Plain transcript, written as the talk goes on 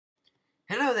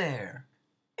Hello there!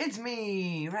 It's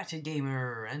me, Ratchet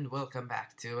Gamer, and welcome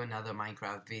back to another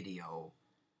Minecraft video.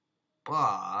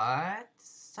 But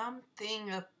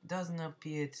something doesn't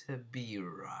appear to be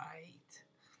right.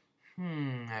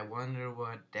 I wonder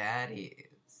what that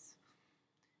is.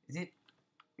 Is it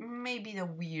maybe the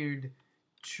weird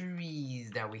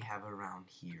trees that we have around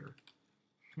here?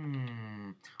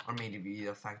 Or maybe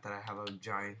the fact that I have a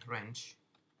giant wrench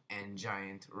and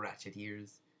giant ratchet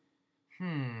ears?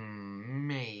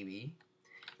 Maybe.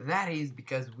 That is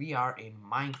because we are in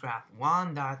Minecraft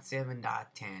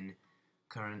 1.7.10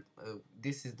 current.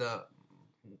 This is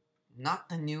not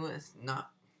the newest,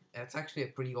 it's actually a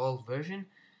pretty old version,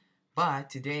 but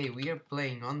today we are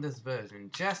playing on this version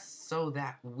just so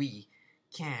that we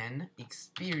can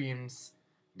experience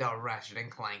the Ratchet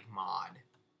and Clank mod,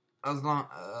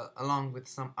 along with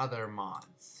some other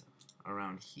mods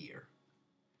around here.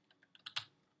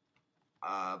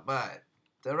 But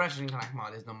the Ratchet and Clank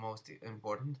mod is the most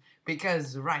important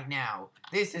because right now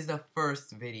this is the first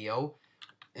video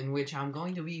in which I'm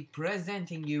going to be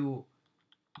presenting you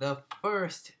the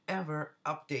first ever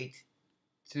update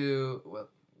to, well,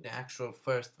 the actual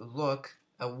first look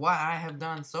at what I have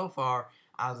done so far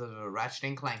out of the Ratchet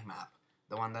and Clank map,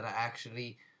 the one that I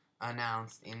actually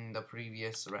announced in the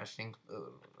previous Ratchet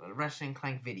and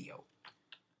Clank video.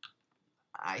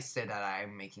 I said that I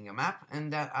am making a map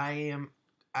and that I am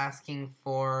asking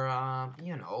for,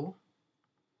 you know,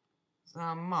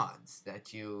 some mods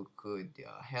that you could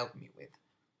help me with.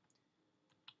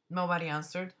 Nobody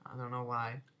answered. I don't know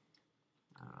why.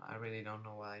 I really don't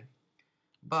know why.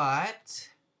 But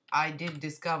I did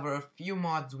discover a few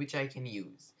mods which I can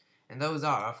use. And those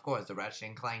are, of course, the Ratchet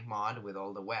and Clank mod with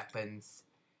all the weapons,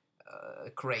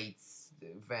 crates,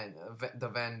 the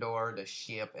vendor, the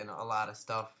ship, and a lot of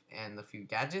stuff, and a few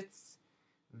gadgets.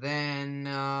 Then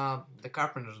the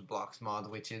Carpenter's Blocks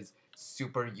mod, which is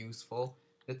super useful.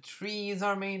 The trees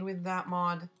are made with that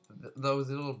mod. Those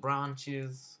little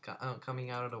branches coming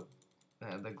out of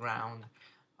the ground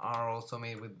are also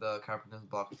made with the Carpenter's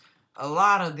Blocks. A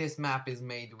lot of this map is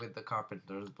made with the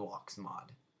Carpenter's Blocks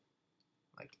mod.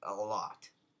 Like, a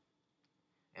lot.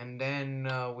 And then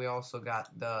we also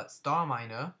got the Star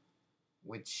Miner,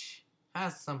 which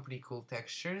has some pretty cool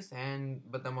textures,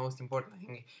 but the most important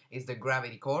thing is the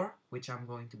gravity core, which I'm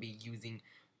going to be using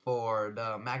for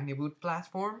the Magniboot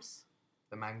platforms,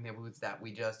 the Magniboots that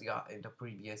we just got in the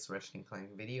previous Ratchet and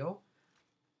Clank video.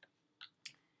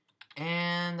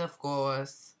 And of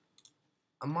course,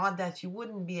 a mod that you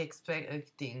wouldn't be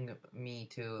expecting me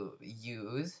to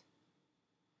use,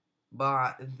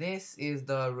 but this is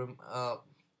the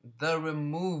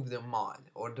removed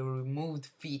mod, or the removed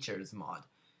features mod.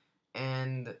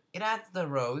 And it adds the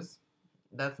rose.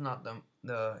 That's not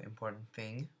the important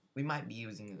thing. We might be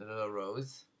using the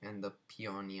rose and the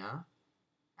peonia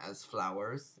as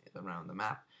flowers around the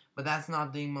map, but that's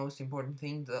not the most important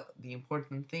thing. The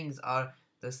important things are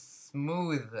the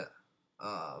smooth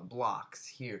blocks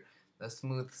here. The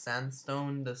smooth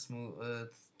sandstone, the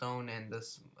smooth stone, and the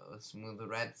smooth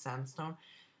red sandstone.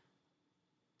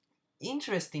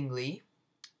 Interestingly,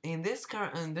 in this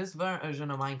version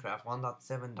of Minecraft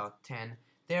 1.7.10,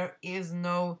 there is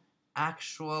no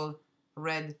actual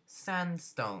red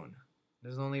sandstone.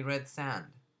 There's only red sand,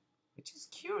 which is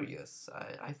curious.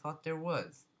 I thought there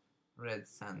was red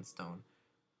sandstone.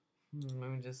 Let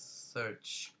me just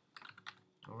search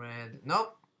red.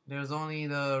 Nope, there's only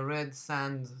the red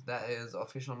sand that is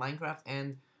official Minecraft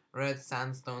and red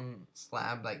sandstone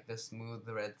slab, like the smooth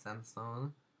red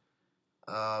sandstone.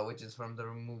 Which is from the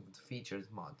removed features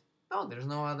mod. No, there's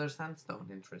no other sandstone,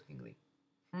 interestingly.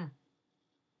 I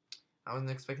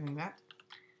wasn't expecting that.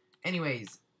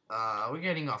 Anyways, we're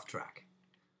getting off track.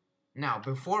 Now,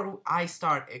 before I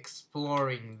start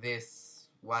exploring this,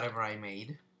 whatever I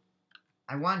made,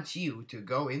 I want you to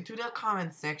go into the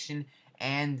comment section,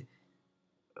 and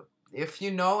if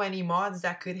you know any mods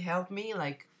that could help me,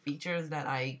 like features that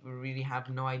I really have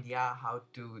no idea how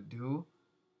to do.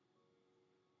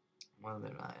 Well,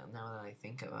 now that I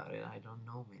think about it, I don't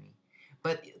know many.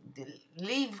 But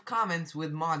leave comments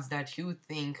with mods that you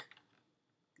think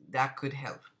that could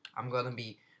help. I'm gonna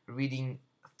be reading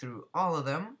through all of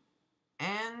them,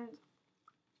 and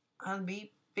I'll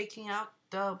be picking out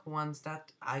the ones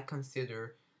that I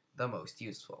consider the most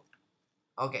useful.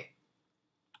 Okay,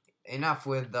 enough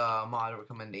with the mod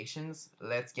recommendations.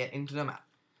 Let's get into the map.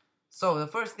 So the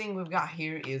first thing we've got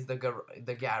here is the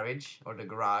garage, or the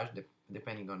garage,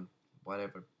 depending on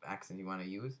whatever accent you want to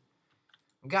use.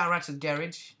 We got Ratchet's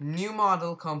Garage, new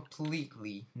model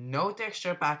completely, no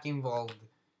texture pack involved.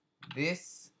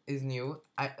 This is new.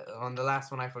 On the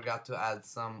last one I forgot to add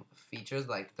some features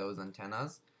like those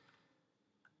antennas.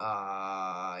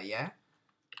 Yeah.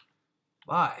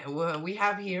 But we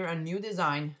have here a new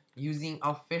design using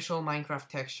official Minecraft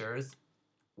textures,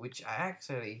 which I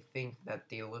actually think that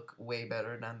they look way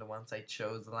better than the ones I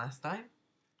chose last time.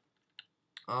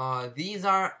 These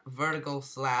are vertical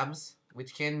slabs,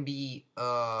 which can be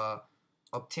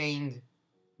obtained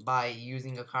by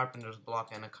using a carpenter's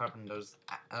block and a carpenter's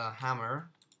hammer,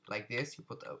 like this. You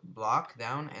put a block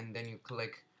down and then you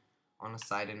click on a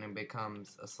side and it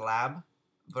becomes a slab,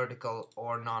 vertical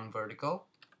or non-vertical.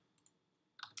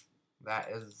 That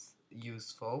is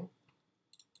useful.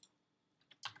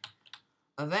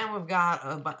 Then we've got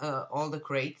all the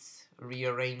crates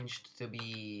rearranged to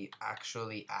be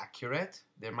actually accurate.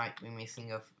 We might be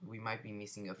missing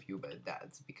a few, but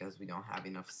that's because we don't have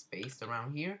enough space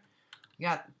around here. We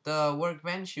got the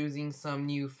workbench using some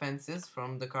new fences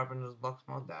from the Carpenter's Block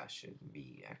mod. That should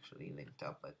be actually linked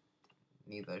up, but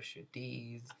neither should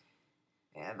these.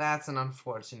 Yeah, that's an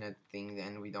unfortunate thing,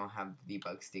 and we don't have the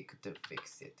debug stick to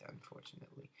fix it,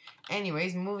 unfortunately.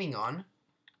 Anyways, moving on.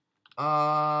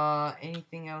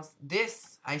 Anything else?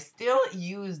 I still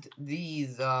used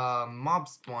these mob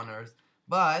spawners,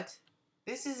 but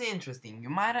this is interesting. You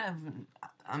might have,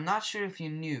 I'm not sure if you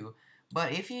knew,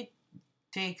 but if you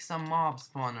take some mob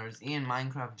spawners in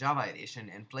Minecraft Java Edition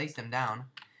and place them down,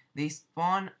 they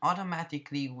spawn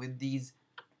automatically with these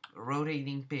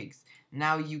rotating pigs.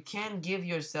 Now you can give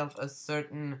yourself a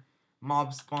certain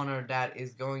mob spawner that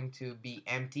is going to be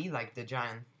empty, like the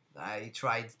giant. I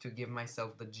tried to give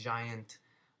myself the giant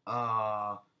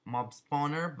mob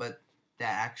spawner, but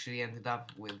that actually ended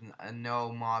up with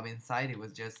no mob inside. It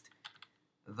was just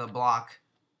the block,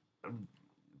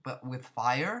 but with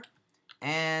fire.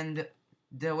 And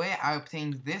the way I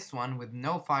obtained this one with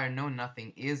no fire, no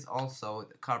nothing, is also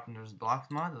the Carpenter's Block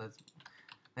mod.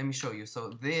 Let me show you. So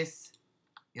this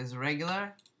is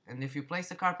regular, and if you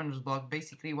place a Carpenter's block,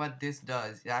 basically what this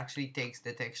does, it actually takes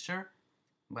the texture,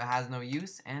 but has no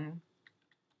use, and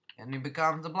it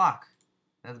becomes a block.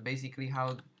 That's basically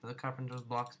how the Carpenter's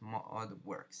Block mod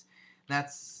works.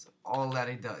 That's all that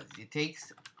it does. It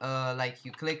takes, like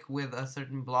you click with a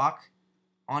certain block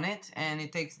on it, and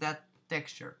it takes that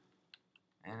texture.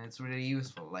 And it's really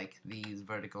useful, like these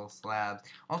vertical slabs.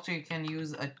 Also, you can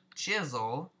use a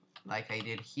chisel, like I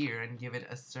did here, and give it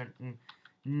a certain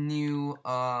new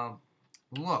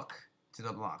look to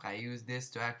the block. I used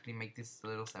this to actually make this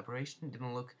little separation.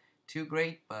 Didn't look too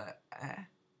great, but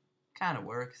kind of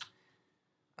works.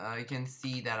 You can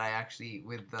see that I actually,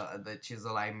 with the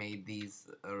chisel, I made these.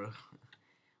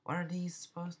 What are these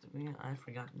supposed to be? I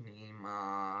forgot the name.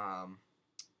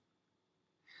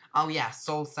 Oh yeah,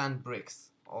 soul sand bricks.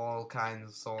 All kinds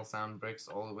of soul sand bricks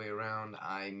all the way around.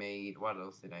 I made. What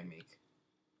else did I make?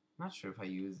 Not sure if I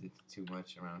used it too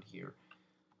much around here.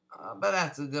 But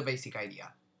that's the basic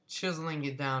idea. Chiseling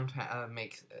it down to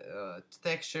make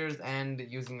textures, and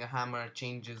using the hammer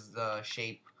changes the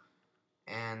shape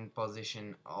and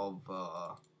position of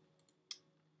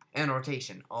and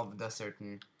rotation of the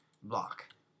certain block.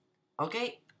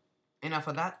 Okay, enough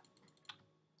of that.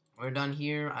 We're done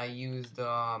here. I used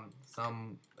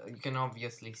some, you can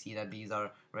obviously see that these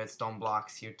are redstone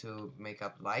blocks here to make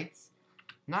up lights.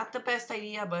 Not the best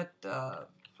idea, but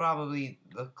probably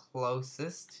the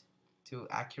closest to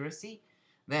accuracy.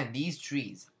 Then these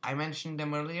trees, I mentioned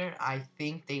them earlier. I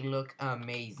think they look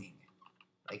amazing.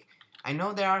 Like, I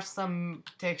know there are some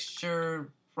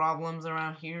texture problems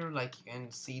around here, like you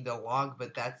can see the log,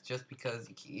 but that's just because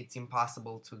it's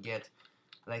impossible to get,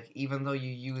 like, even though you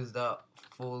use the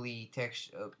fully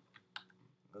textured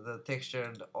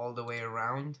all the way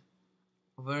around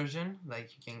version,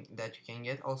 like you can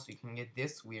get. Also, you can get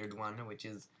this weird one, which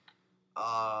is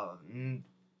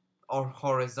or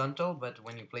horizontal, but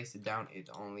when you place it down, it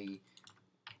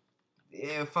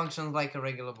functions like a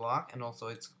regular block, and also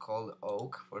it's called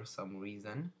oak for some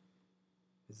reason.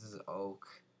 This is oak.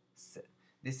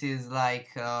 This is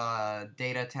like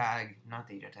data tag, not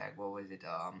data tag. What was it?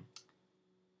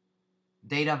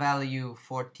 Data value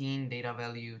 14, data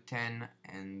value 10,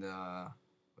 and I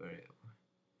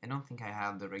don't think I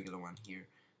have the regular one here.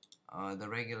 The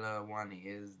regular one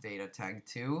is data tag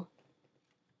 2.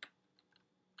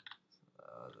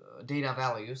 Data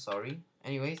value, sorry.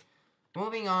 Anyways,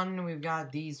 moving on, we've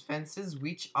got these fences,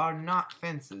 which are not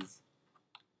fences.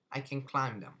 I can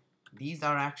climb them. These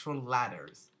are actual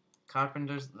ladders.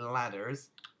 Carpenter's ladders,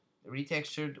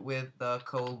 retextured with the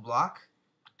coal block.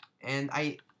 And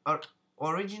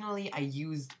originally I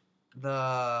used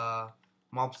the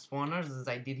mob spawners as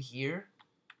I did here,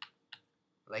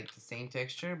 like the same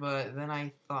texture, but then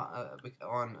I thought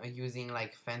on using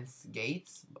like fence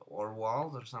gates or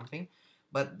walls or something.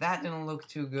 But that didn't look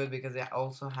too good because it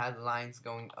also had lines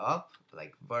going up,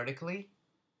 like vertically,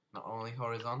 not only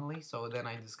horizontally. So then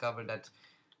I discovered that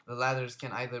the ladders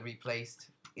can either be placed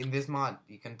in this mod.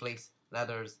 You can place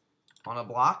ladders on a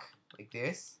block like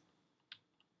this,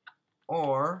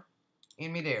 or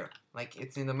in midair, like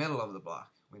it's in the middle of the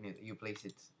block when you place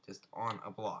it just on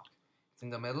a block. It's in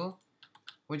the middle,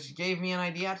 which gave me an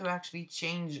idea to actually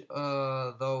change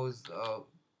those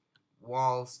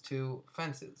walls to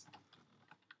fences.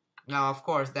 Now, of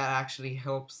course, that actually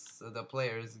helps the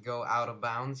players go out of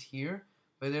bounds here,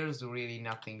 but there's really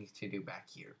nothing to do back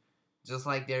here. Just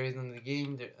like there is in the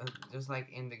game, just like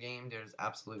in the game, there's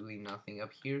absolutely nothing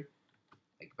up here,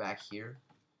 like back here.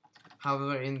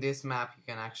 However, in this map, you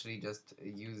can actually just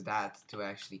use that to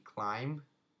actually climb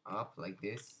up like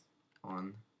this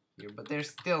on here. But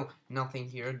there's still nothing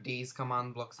here. These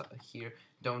command blocks here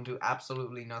don't do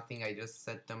absolutely nothing. I just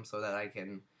set them so that I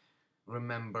can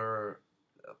remember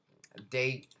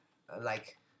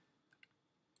like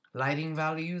lighting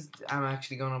values. I'm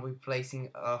actually gonna be placing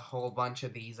a whole bunch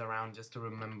of these around just to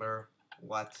remember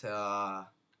what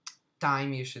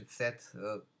time you should set.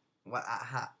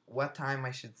 What time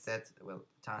I should set. Well,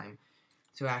 time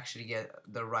to actually get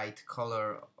the right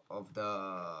color of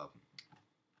the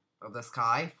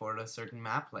sky for a certain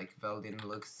map. Like Veldin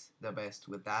looks the best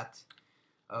with that.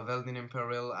 Veldin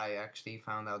Imperial, I actually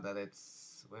found out that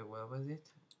it's wait, what was it?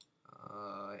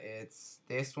 It's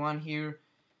this one here,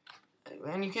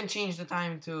 and you can change the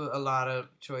time to a lot of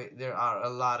choice. There are a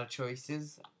lot of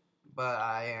choices, but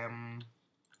I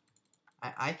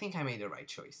think I made the right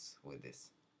choice with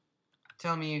this.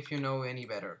 Tell me if you know any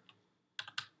better.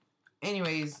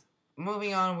 Anyways,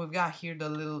 moving on, we've got here the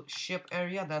little ship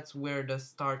area. That's where the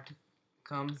start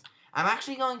comes. I'm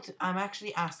actually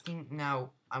asking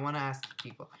now. I want to ask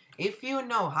people if you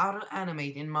know how to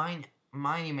animate in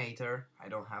Minimator. I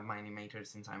don't have Minimator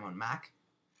since I'm on Mac.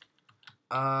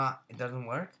 It doesn't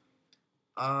work.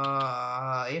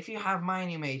 If you have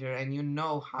Minimator and you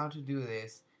know how to do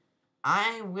this,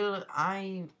 I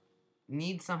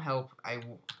need some help. I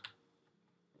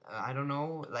don't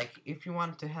know, like, if you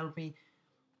want to help me,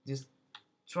 just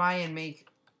try and make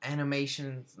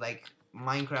animations like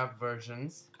Minecraft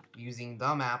versions using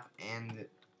the map and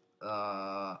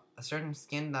a certain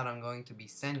skin that I'm going to be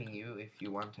sending you if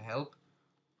you want to help.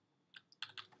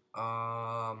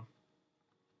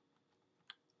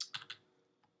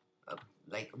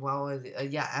 Like, what was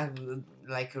it? Yeah,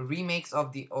 like remakes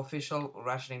of the official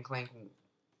Ratchet and Clank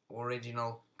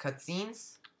original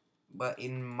cutscenes, but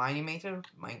in Minimator,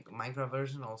 Minecraft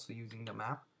version, also using the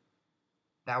map.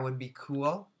 That would be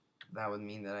cool. That would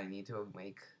mean that I need to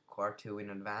make Core 2 in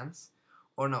advance.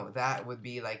 Or no, that would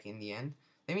be like in the end.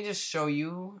 Let me just show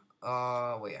you.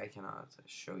 Wait, I cannot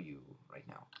show you right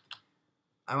now.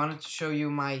 I wanted to show you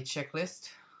my checklist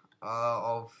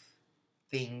of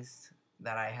things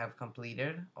that I have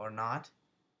completed or not.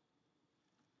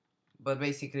 But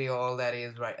basically, all that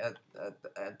is right at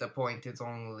the point. It's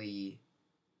only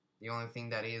the only thing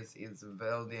that is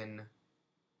Veldin,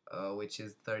 which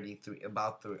is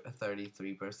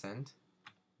 33%.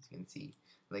 As you can see,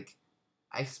 like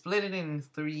I split it in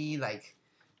three. Like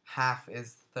half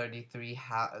is 33,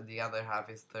 the other half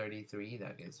is 33.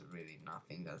 That is really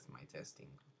nothing. That's my testing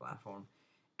platform.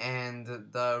 And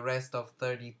the rest of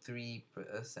 33%,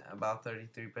 about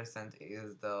 33%,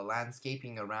 is the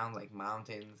landscaping around, like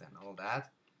mountains and all that.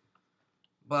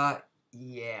 But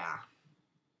yeah,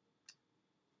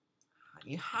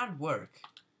 hard work.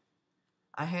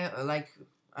 I have, like,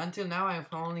 until now I've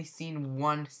only seen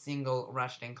one single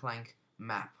Ratchet and Clank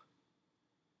map.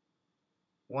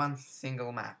 One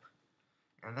single map.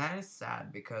 And that is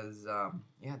sad because,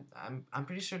 yeah, I'm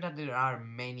pretty sure that there are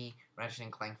many Ratchet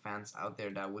and Clank fans out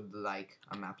there that would like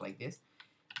a map like this.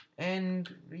 And,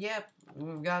 yeah,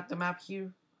 we've got the map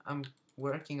here. I'm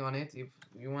working on it. If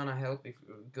you want to help, if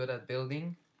you're good at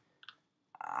building,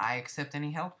 I accept any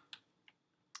help.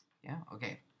 Yeah,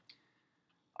 okay.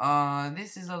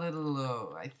 This is a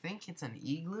little, I think it's an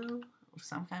igloo of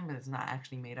some kind, but it's not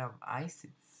actually made of ice.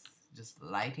 It's just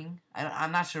lighting.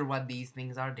 I'm not sure what these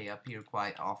things are. They appear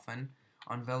quite often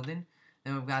on Veldin.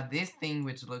 Then we've got this thing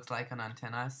which looks like an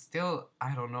antenna. Still,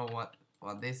 I don't know what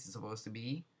this is supposed to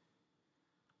be.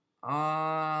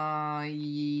 Yeah,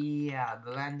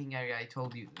 the landing area. I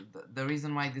told you. The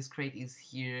reason why this crate is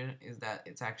here is that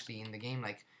it's actually in the game.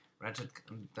 Like, Ratchet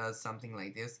does something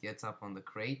like this, gets up on the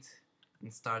crate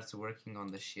and starts working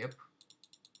on the ship.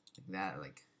 Like that,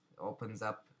 like, opens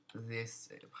up this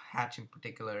hatch in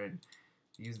particular and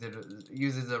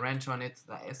uses a wrench on it.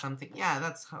 That is something. Yeah,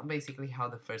 that's basically how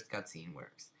the first cutscene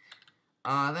works.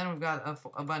 Then we've got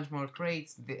a bunch more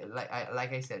crates.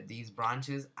 Like I said, these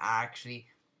branches are actually,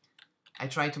 I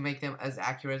tried to make them as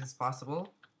accurate as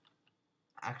possible.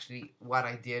 Actually, what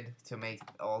I did to make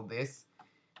all this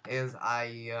is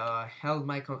I held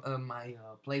my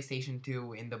PlayStation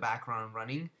 2 in the background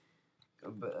running,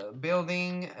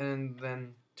 building, and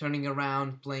then turning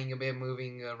around, playing a bit,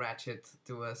 moving Ratchet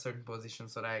to a certain position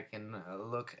so that I can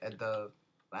look at the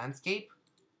landscape.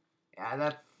 Yeah,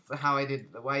 that's how I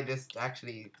did. Why this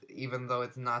actually, even though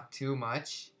it's not too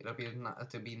much, it appears not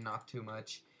to be not too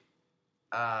much.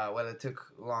 Well, it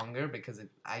took longer because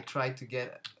I tried to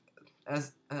get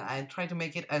I tried to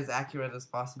make it as accurate as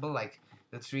possible. Like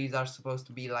the trees are supposed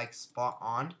to be like spot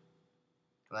on,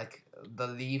 like the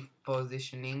leaf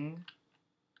positioning.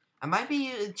 I might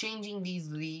be changing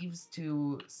these leaves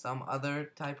to some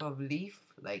other type of leaf,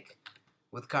 like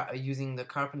with using the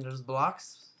carpenter's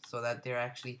blocks so that they're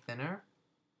actually thinner.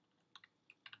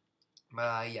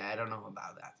 But yeah, I don't know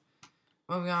about that.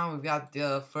 Moving on, we've got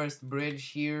the first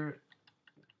bridge here.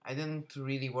 I didn't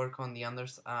really work on the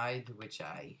underside, which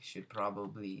I should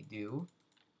probably do.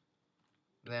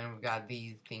 Then we've got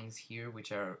these things here,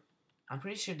 which are, I'm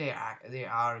pretty sure they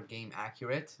are game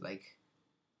accurate, like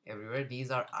everywhere.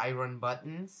 These are iron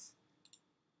buttons,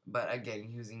 but again,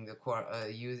 using the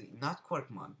not Quark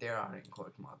mod. They are in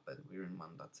Quark mod, but we're in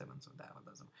 1.7, so that one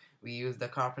doesn't. We use the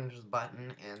carpenter's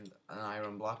button and an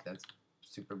iron block. That's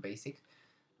super basic.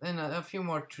 Then a few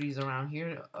more trees around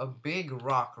here. A big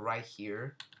rock right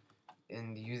here,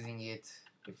 and using it,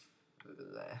 if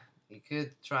you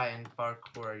could try and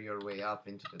parkour your way up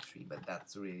into the tree, but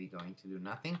that's really going to do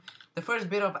nothing. The first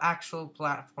bit of actual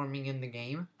platforming in the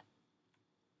game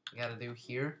you gotta do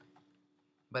here,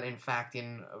 but in fact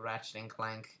in Ratchet and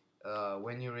Clank,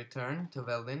 when you return to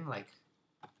Veldin, like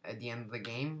at the end of the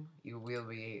game, you will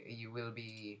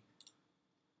be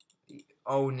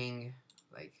owning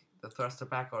like the thruster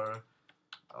pack or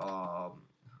um,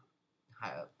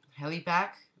 heli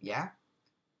pack, yeah.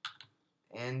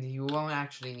 And you won't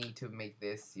actually need to make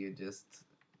this. You just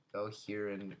go here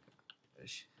and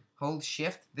hold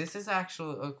shift. This is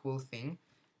actually a cool thing.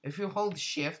 If you hold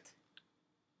shift,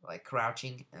 like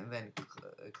crouching, and then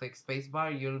click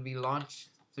spacebar, you'll be launched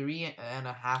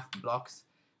 3.5 blocks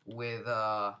with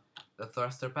the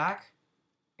thruster pack,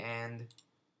 and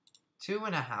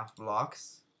 2.5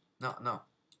 blocks, no,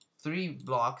 3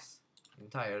 blocks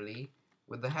entirely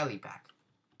with the heli pack.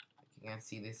 You can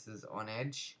see this is on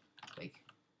edge, like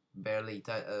barely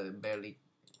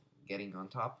getting on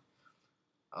top.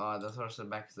 The thruster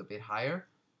back is a bit higher.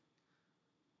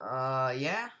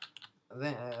 Yeah.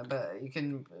 Then, but you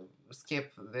can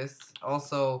skip this.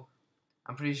 Also,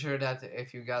 I'm pretty sure that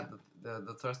if you got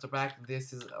the thruster back,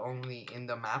 this is only in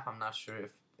the map. I'm not sure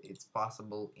if it's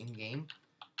possible in game,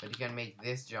 but you can make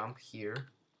this jump here,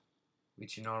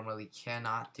 which you normally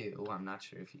cannot do. I'm not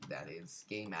sure if that is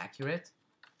game accurate.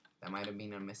 That might have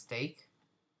been a mistake.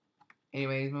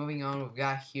 Anyways, moving on, we've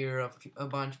got here a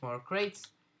bunch more crates,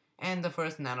 and the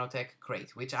first nanotech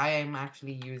crate, which I am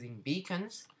actually using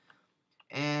beacons.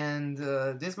 And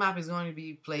this map is going to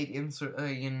be played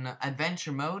in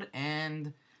adventure mode,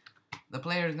 and the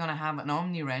player is going to have an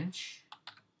Omni Wrench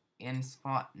in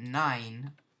spot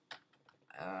 9.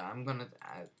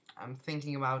 I'm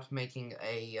thinking about making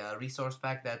a resource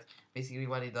pack that basically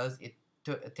what it does, it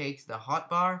takes the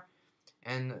hotbar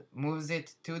and moves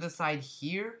it to the side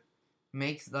here,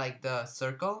 makes like the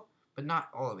circle, but not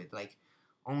all of it, like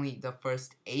only the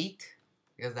first 8,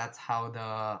 because that's how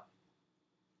the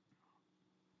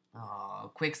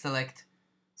quick select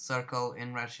circle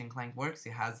in Ratchet and Clank works.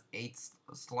 It has 8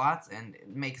 slots, and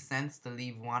it makes sense to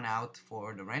leave 1 out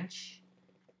for the wrench.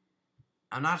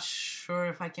 I'm not sure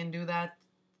if I can do that.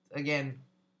 Again,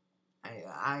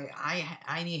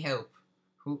 I need help.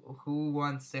 Who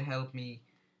wants to help me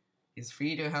is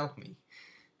free to help me.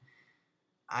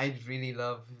 I'd really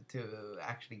love to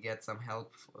actually get some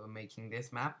help for making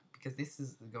this map, because this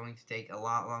is going to take a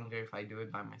lot longer if I do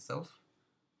it by myself.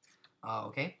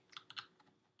 Okay.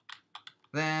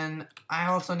 Then I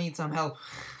also need some help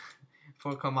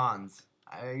for commands.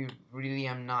 I really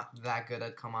am not that good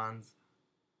at commands.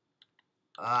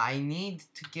 I need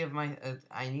to give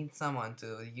I need someone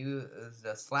to use the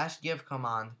 /give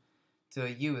command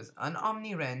to use an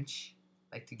Omni Wrench,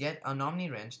 like to get an Omni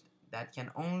Wrench that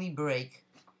can only break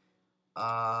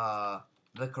the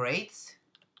crates,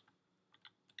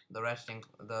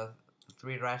 the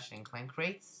 3 Ratchet and Clank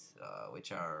crates,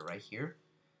 which are right here.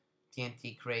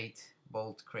 TNT crate,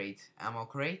 bolt crate, ammo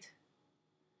crate,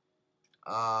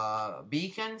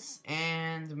 beacons,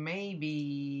 and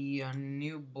maybe a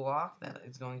new block that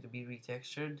is going to be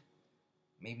retextured,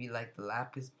 maybe like the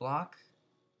lapis block.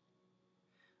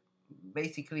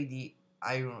 basically the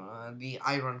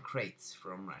iron crates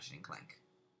from Ratchet and Clank,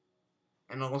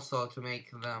 and also to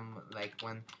make them like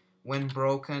when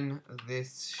broken,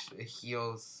 this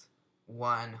heals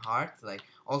 1 heart. Like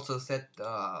also set.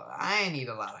 I need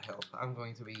a lot of help. Uh, I'm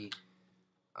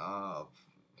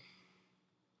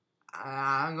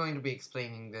going to be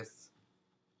explaining this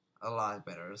a lot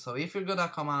better. So if you're good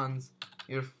at commands,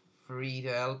 you're free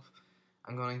to help.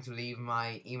 I'm going to leave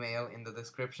my email in the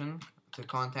description to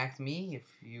contact me if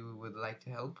you would like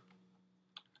to help.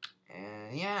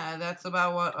 And yeah, that's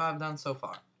about what I've done so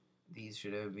far. These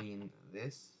should have been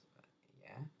this.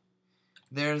 Yeah.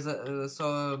 There's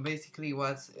so basically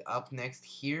what's up next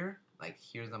here, like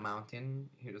here's a mountain.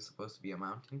 Here's supposed to be a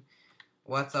mountain.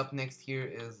 What's up next here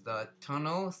is the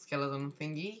tunnel skeleton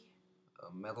thingy,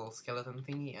 a metal skeleton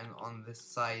thingy, and on this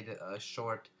side a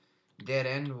short dead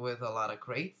end with a lot of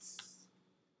crates.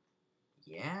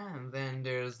 Yeah, and then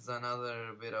there's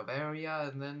another bit of area,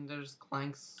 and then there's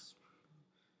Clank's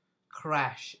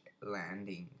crash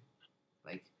landing,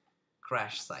 like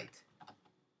crash site.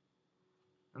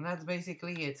 And that's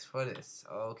basically it for this.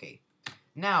 Okay.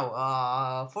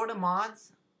 Now, for the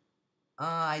mods,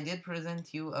 I did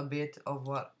present you a bit of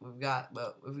what we've got.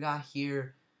 But we've got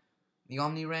here the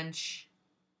Omni Wrench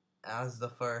as the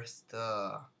first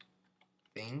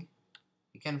thing.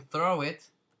 You can throw it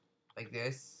like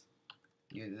this.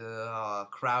 You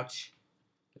crouch,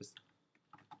 just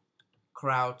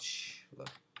crouch, look,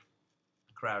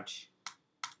 crouch,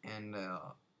 and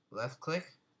left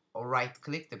click or right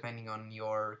click depending on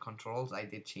your controls. I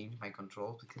did change my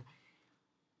controls because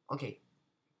okay,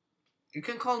 you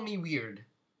can call me weird,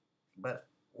 but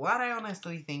what I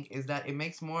honestly think is that it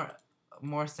makes more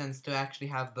sense to actually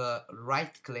have the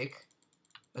right click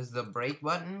as the brake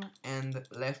button and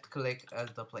left click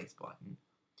as the place button.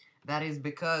 That is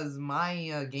because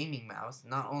my gaming mouse,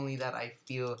 not only that I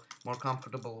feel more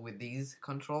comfortable with these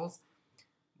controls,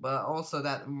 but also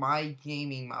that my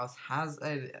gaming mouse has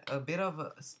a bit of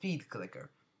a speed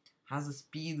clicker. Has a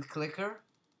speed clicker,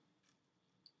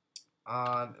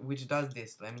 which does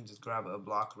this. Let me just grab a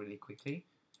block really quickly.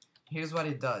 Here's what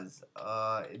it does.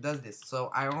 It does this.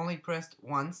 So I only pressed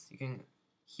once. You can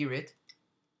hear it,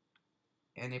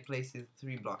 and it places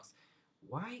 3 blocks.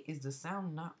 Why is the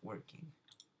sound not working?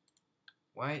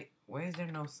 Why is there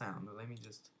no sound? Let me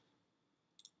just.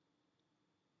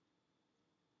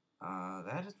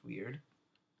 That is weird.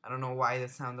 I don't know why the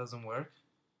sound doesn't work.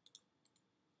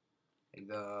 Like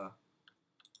the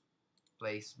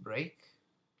place break.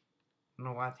 I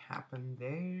don't know what happened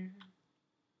there.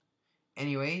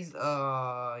 Anyways,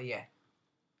 yeah.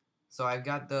 So I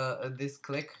got the this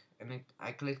click, and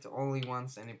I clicked only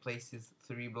once, and it places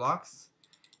 3 blocks.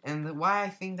 And why I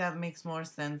think that makes more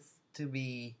sense to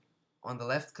be on the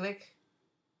left click,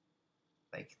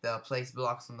 like the place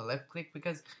blocks on the left click,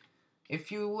 because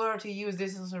if you were to use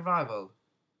this in survival,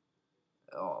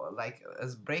 like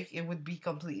as break, it would be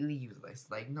completely useless.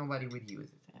 Like nobody would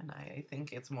use it, and I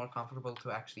think it's more comfortable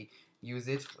to actually use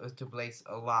it to place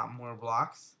a lot more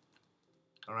blocks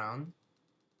around,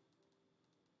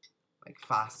 like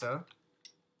faster.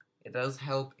 It does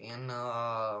help in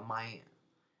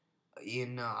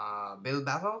build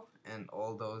battle and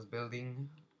all those building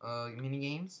mini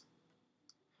games.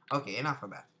 Okay, enough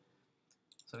of that.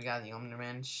 So we got the Omni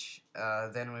Wrench.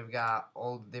 Then we've got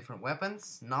all the different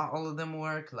weapons. Not all of them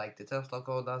work. Like the Tesla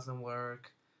Code doesn't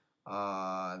work.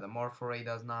 The Morphoray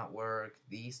does not work.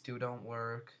 These two don't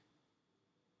work.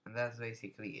 And that's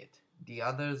basically it. The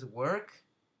others work,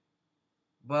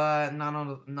 but not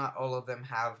all of them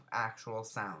have actual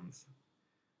sounds.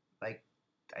 Like,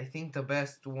 I think the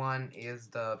best one is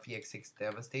the PX6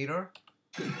 Devastator.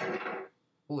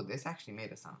 Ooh, this actually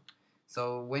made a sound.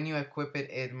 So when you equip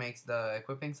it, it makes the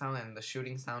equipping sound, and the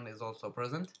shooting sound is also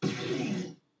present.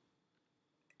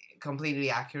 Completely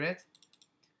accurate.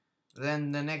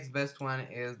 Then the next best one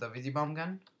is the Visibomb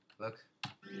gun. Look,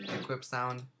 equip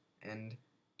sound, and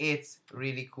it's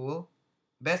really cool.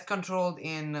 Best controlled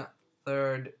in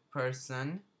third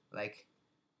person, like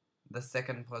the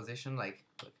second position, like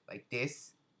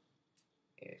this.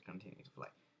 It continues to fly.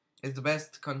 It's the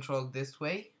best controlled this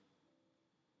way.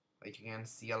 Like you can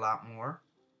see a lot more.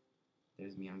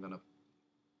 There's me. I'm gonna.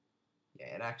 Yeah,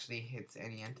 it actually hits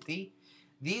any entity.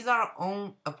 These are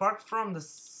apart from the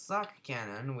suck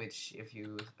cannon, which if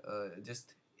you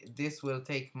this will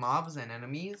take mobs and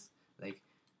enemies, like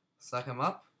suck them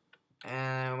up.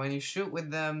 And when you shoot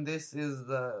with them, this is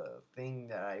the thing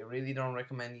that I really don't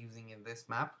recommend using in this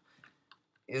map,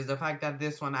 is the fact that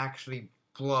this one actually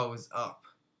blows up.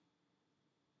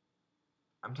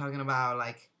 I'm talking about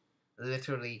like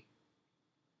literally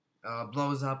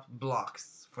blows up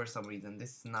blocks for some reason.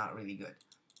 This is not really good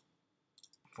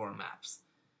for maps.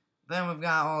 Then we've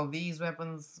got all these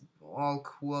weapons, all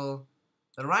cool.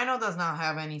 The Rhino does not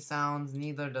have any sounds,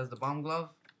 neither does the Bomb Glove.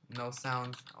 No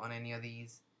sounds on any of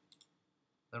these.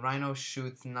 The Rhino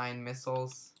shoots 9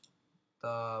 missiles.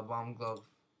 The Bomb Glove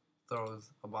throws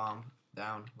a bomb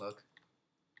down. Look.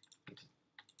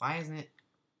 Why isn't it?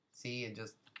 See, you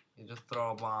just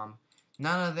throw a bomb.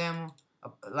 None of them,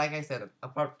 like I said,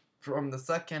 apart from the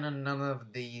suck cannon, none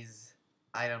of these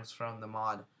items from the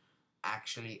mod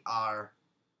actually are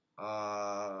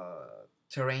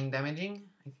terrain damaging.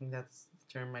 I think that's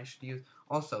the term I should use.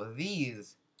 Also,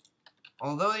 these,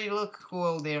 although they look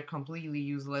cool, they're completely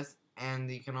useless, and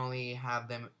you can only have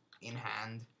them in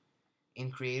hand in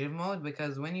creative mode,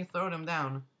 because when you throw them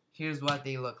down, here's what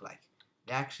they look like.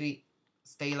 They actually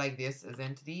stay like this as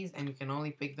entities, and you can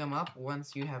only pick them up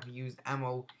once you have used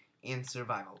ammo in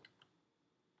survival.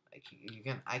 Like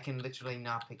I can literally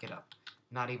not pick it up,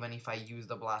 not even if I use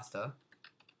the blaster.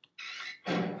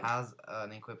 Has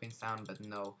an equipping sound, but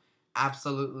no,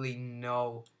 absolutely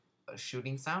no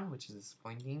shooting sound, which is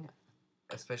disappointing,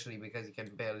 especially because you can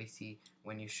barely see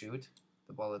when you shoot.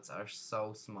 The bullets are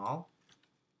so small.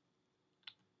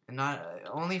 And not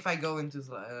only if I go into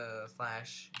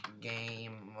slash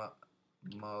game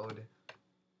mode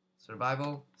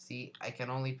survival. See, I can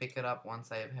only pick it up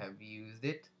once I have used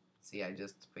it. See, I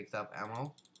just picked up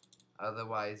ammo.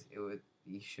 Otherwise, it would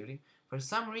be shooting. For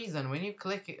some reason, when you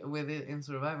click with it in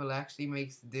survival, it actually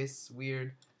makes this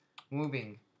weird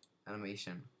moving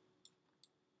animation.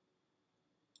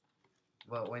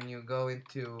 But when you go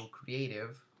into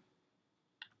creative,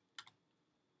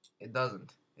 it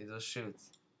doesn't. It just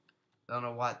shoots. Don't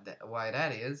know why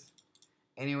that is.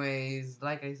 Anyways,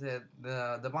 like I said,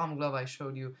 the bomb glove I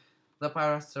showed you, the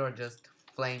Pyrosaur just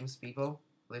flames people.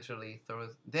 Literally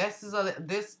throws.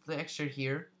 This texture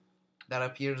here that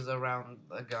appears around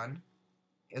a gun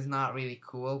is not really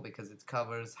cool because it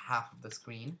covers half of the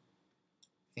screen.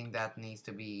 I think that needs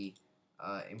to be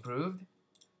improved.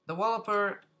 The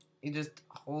Walloper, you just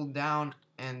hold down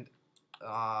and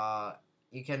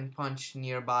you can punch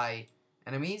nearby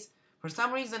enemies. For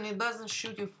some reason, it doesn't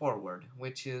shoot you forward,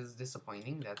 which is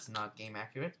disappointing. That's not game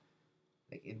accurate.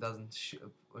 Like, it doesn't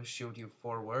shoot you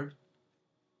forward.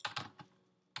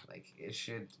 Like, it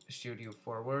should shoot you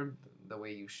forward the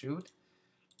way you shoot.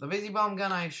 The Busy Bomb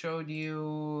gun I showed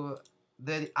you,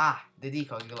 the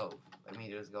decoy glove. Let me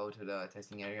just go to the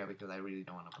testing area because I really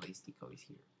don't want to place decoys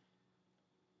here.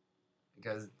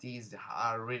 Because these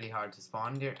are really hard to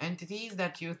spawn. They're entities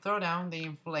that you throw down, they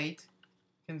inflate.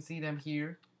 You can see them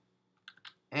here.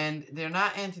 And they're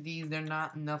not entities, they're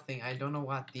not nothing. I don't know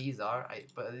what these are. I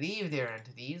believe they're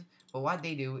entities, but what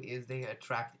they do is they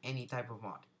attract any type of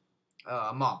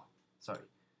mob. Sorry.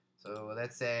 So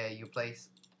let's say you place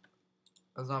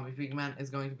a zombie pigman is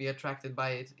going to be attracted by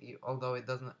it, although it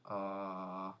doesn't.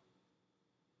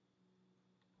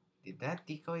 Did that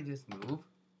decoy just move?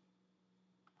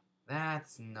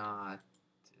 That's not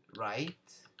right.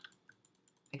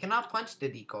 I cannot punch the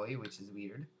decoy, which is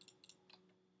weird.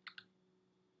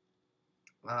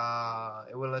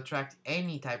 It will attract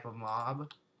any type of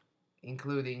mob,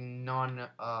 including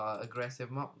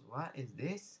non-aggressive mobs. What is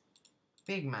this?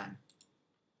 Pigman.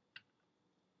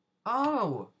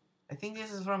 Oh! I think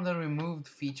this is from the removed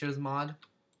features mod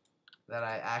that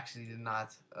I actually did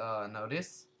not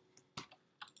notice.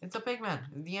 It's a pigman.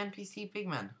 It's the NPC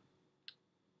pigman.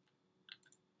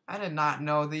 I did not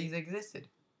know these existed.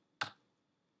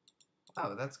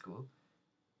 Oh, that's cool.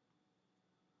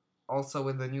 Also,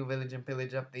 with the new Village and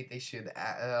Pillage update, they should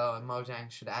Mojang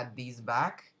should add these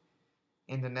back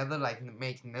in the Nether, like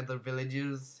make Nether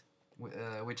villages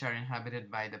which are inhabited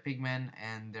by the pigmen,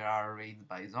 and there are raids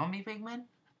by zombie pigmen.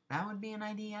 That would be an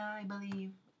idea, I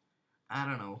believe. I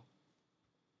don't know.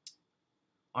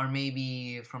 Or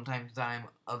maybe from time to time,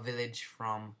 a village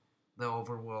from the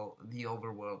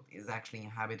overworld is actually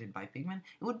inhabited by pigmen.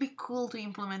 It would be cool to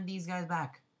implement these guys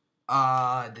back.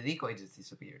 The decoy just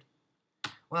disappeared.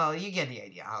 Well, you get the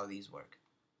idea how these work.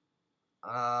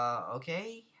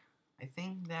 Okay. I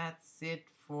think that's it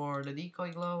for the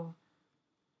decoy glove.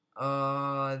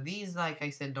 These, like I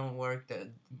said, don't work. The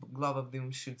Glove of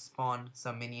Doom should spawn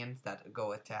some minions that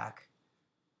go attack.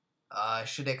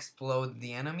 Should explode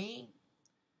the enemy.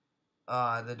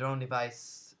 The drone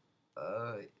device,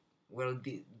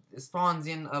 spawns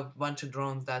in a bunch of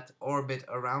drones that orbit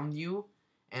around you,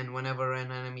 and whenever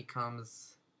an enemy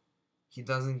comes, he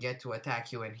doesn't get to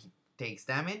attack you and he takes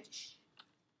damage.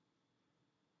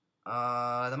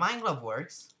 The Mind Glove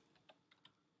works.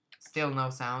 Still no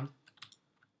sound.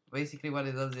 Basically what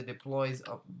it does, it deploys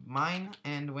a mine,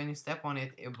 and when you step on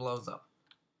it, it blows up.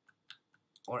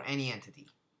 Or any entity.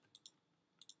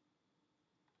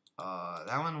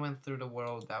 That one went through the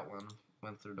world, that one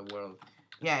went through the world.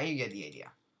 Yeah, you get the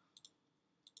idea.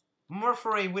 More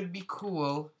foray would be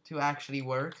cool to actually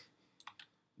work.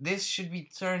 This should be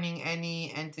turning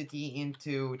any entity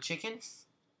into chickens.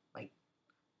 Like,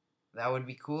 that would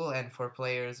be cool. And for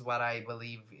players, what I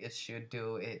believe it should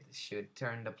do, it should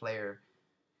turn the player,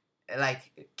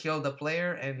 like, kill the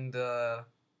player and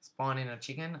spawn in a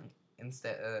chicken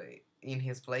instead in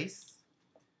his place.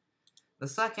 The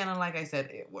suck cannon, like I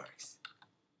said, it works.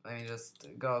 Let me just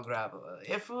go grab.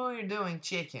 If we're doing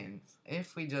chickens,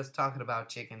 if we just talking about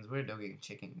chickens, we're doing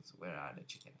chickens. Where are the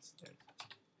chickens? There's the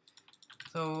chickens.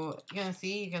 So you can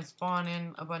see you can spawn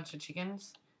in a bunch of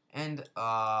chickens, and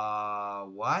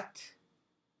what?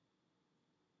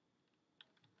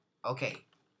 Okay,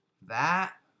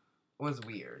 that was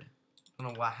weird. I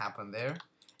don't know what happened there.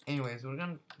 Anyways, we're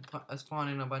gonna spawn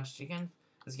in a bunch of chickens.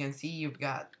 As you can see, you've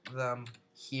got them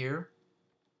here.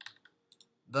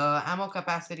 The ammo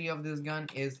capacity of this gun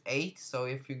is 8, so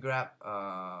if you grab,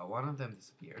 one of them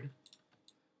disappeared.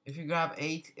 If you grab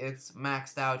 8, it's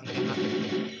maxed out. You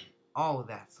can, oh,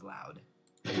 that's loud.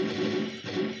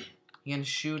 You can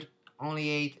shoot only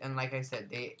 8, and like I said,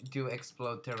 they do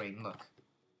explode terrain, look.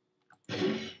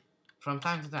 From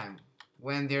time to time,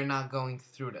 when they're not going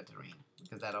through the terrain,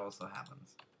 because that also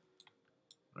happens.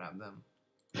 Grab them.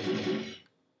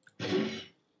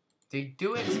 They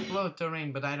do explode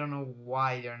terrain, but I don't know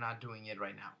why they're not doing it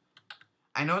right now.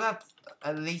 I know that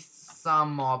at least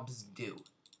some mobs do.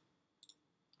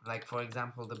 Like, for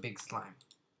example, the big slime.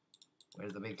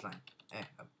 Where's the big slime?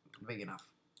 Big enough.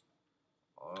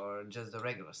 Or just the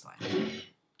regular slime.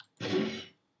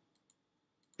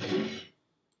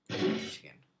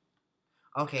 Chicken.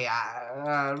 Okay,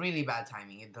 really bad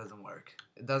timing. It doesn't work.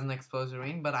 It doesn't explode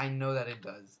terrain, but I know that it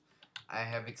does. I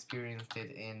have experienced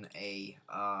it in a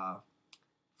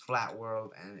flat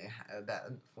world, and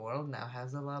that world now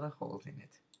has a lot of holes in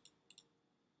it.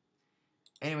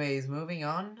 Anyways, moving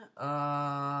on.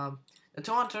 The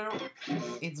taunter,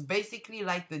 it's basically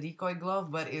like the decoy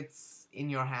glove, but it's in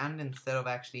your hand instead of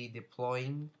actually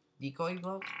deploying decoy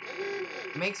glove.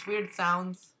 It makes weird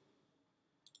sounds.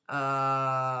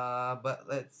 But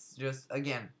let's just,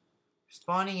 again,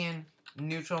 spawning in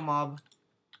neutral mob.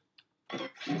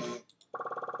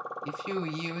 If you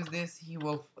use this, he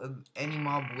will, any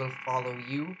mob will follow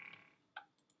you.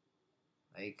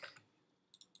 Like,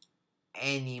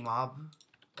 any mob.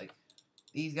 Like,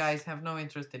 these guys have no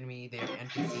interest in me, they're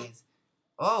NPCs.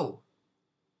 Oh!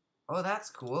 Oh, that's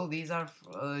cool. These are,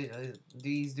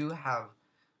 these do have,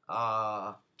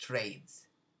 trades.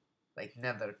 Like,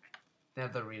 nether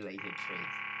related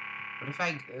trades. But if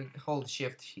I hold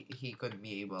shift, he could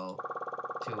be able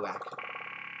to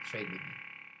trade with me.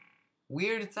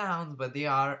 Weird sounds, but they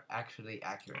are actually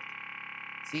accurate.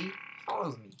 See? He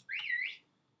follows me.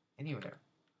 Anywhere.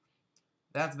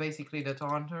 That's basically the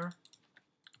taunter.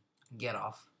 Get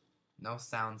off. No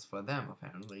sounds for them,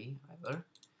 apparently, either.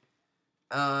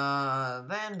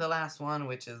 Then the last one,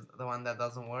 which is the one that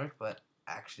doesn't work, but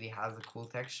actually has a cool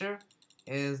texture,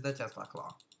 is the Tesla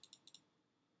Claw.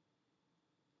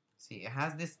 See, it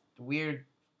has this weird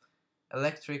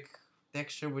electric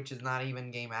texture, which is not even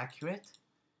game accurate.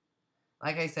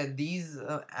 Like I said, these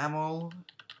ammo,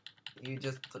 you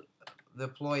just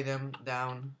deploy them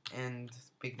down and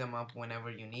pick them up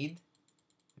whenever you need.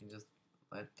 You just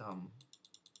let them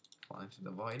fall into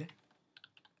the void.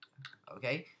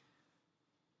 Okay.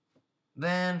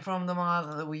 Then from the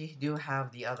mod, we do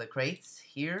have the other crates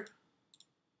here.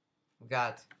 We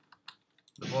got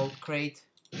the bolt crate,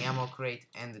 the ammo crate,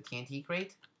 and the TNT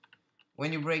crate.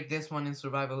 When you break this one in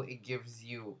survival, it gives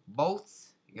you bolts.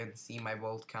 You can see my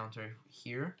bolt counter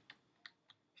here.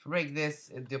 If you break this,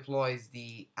 it deploys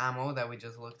the ammo that we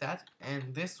just looked at.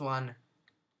 And this one,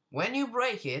 when you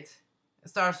break it, it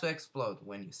starts to explode.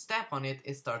 When you step on it,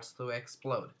 it starts to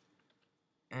explode.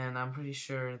 And I'm pretty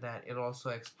sure that it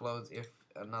also explodes if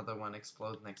another one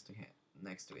explodes next to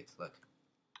it. Look.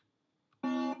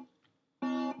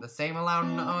 The same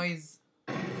alarm noise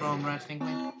from Ratchet and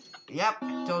Clank. Yep,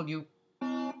 I told you.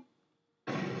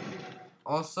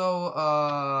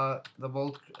 Also,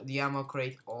 the ammo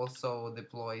crate also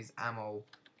deploys ammo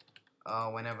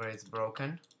whenever it's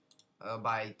broken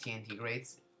by TNT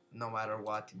crates, no matter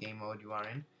what game mode you are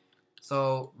in.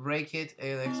 So break it,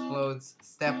 it explodes.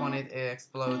 Step on it, it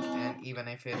explodes, and even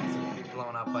if it's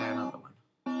blown up by another one.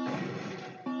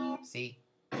 See?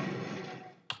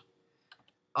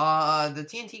 The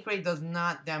TNT crate does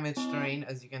not damage terrain,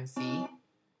 as you can see.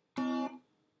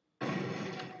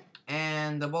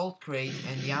 And And the bolt crate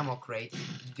and the ammo crate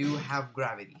do have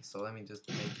gravity. So let me just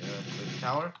make a quick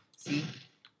tower. See?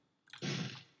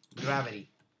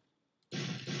 Gravity.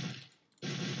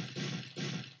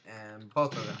 And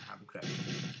both of them have gravity.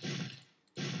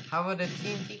 However, the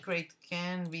TNT crate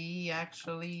can be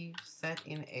actually set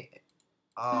in a...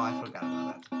 Oh, I forgot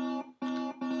about that.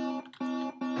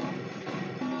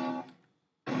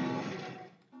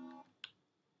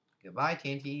 Goodbye,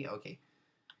 TNT. Okay.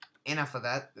 Enough of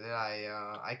that.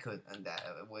 I could, and that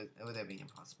it would have been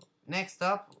impossible. Next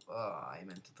up, I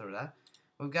meant to throw that.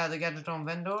 We've got the Gadgetron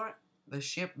vendor, the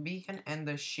ship beacon, and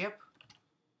the ship.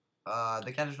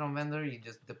 The Gadgetron vendor, you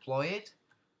just deploy it.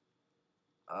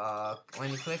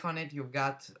 When you click on it, you've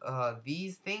got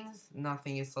these things.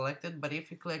 Nothing is selected, but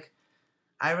if you click,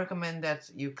 I recommend that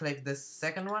you click the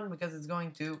second one because it's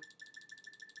going to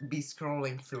be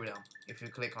scrolling through them. If you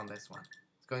click on this one,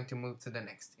 it's going to move to the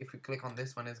next. If you click on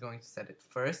this one, it's going to set it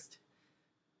first.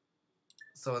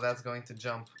 So that's going to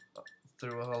jump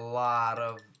through a lot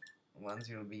of ones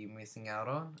you'll be missing out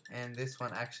on, and this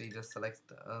one actually just selects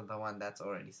the one that's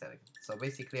already selected. So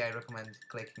basically I recommend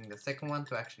clicking the second one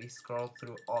to actually scroll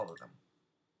through all of them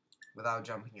without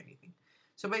jumping anything.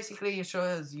 So basically it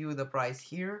shows you the price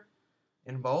here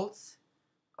in bolts,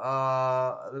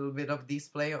 a little bit of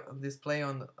display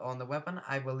on the weapon.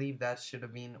 I believe that should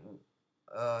have been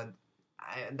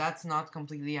that's not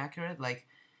completely accurate. Like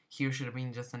here should have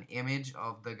been just an image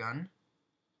of the gun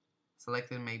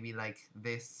selected, maybe like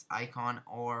this icon,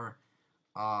 or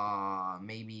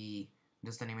maybe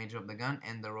just an image of the gun,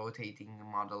 and the rotating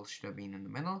model should have been in the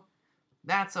middle.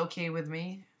 That's okay with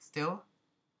me still.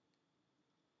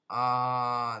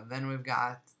 Then we've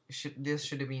got this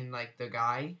should have been like the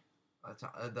guy,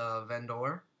 the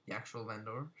vendor, the actual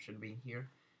vendor should be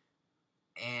here.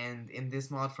 And in this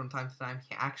mod, from time to time,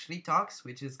 he actually talks,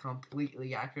 which is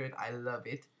completely accurate. I love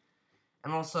it.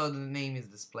 And also the name is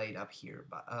displayed up here,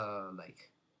 but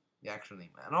like the actual name.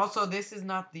 And also this is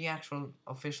not the actual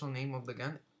official name of the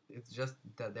gun. It's just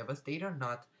the Devastator,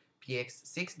 not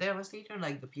PX6 Devastator.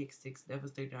 Like the PX6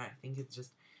 Devastator, I think it's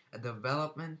just a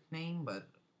development name, but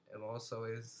it also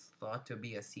is thought to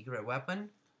be a secret weapon,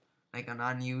 like an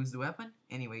unused weapon.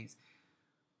 Anyways,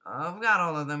 I've got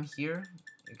all of them here.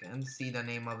 You can see the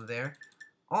name up there.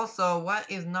 Also, what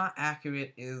is not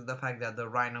accurate is the fact that the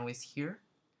Rhino is here.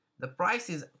 The price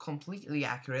is completely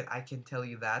accurate, I can tell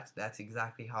you that. That's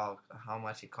exactly how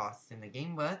much it costs in the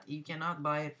game, but you cannot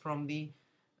buy it from the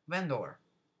vendor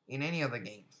in any other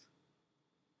games.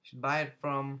 You should buy it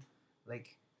from,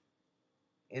 like,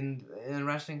 in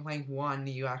Ratchet and Clank 1,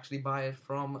 you actually buy it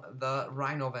from the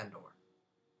Rhino vendor,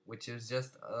 which is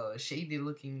just a shady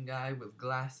looking guy with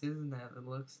glasses that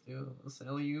looks to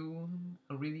sell you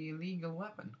a really illegal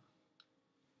weapon.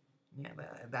 Yeah,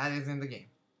 that is in the game.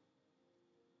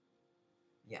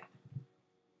 Yeah.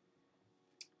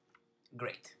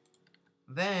 Great.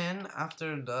 Then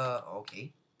after the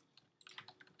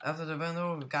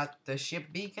vendor, we've got the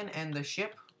ship beacon and the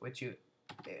ship, which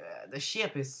the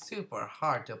ship is super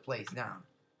hard to place down.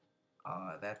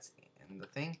 That's in the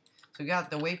thing. So we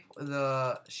got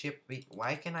the ship.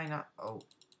 Why can I not? Oh,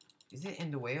 is it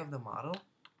in the way of the model?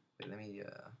 Wait, let me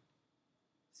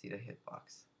see the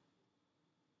hitbox.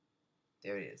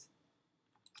 There it is.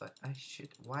 But I should.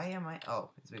 Why am I? Oh,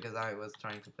 it's because I was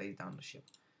trying to place down the ship.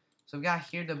 So we got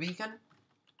here the beacon.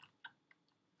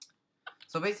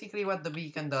 So basically what the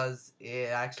beacon does, it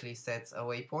actually sets a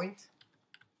waypoint.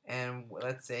 And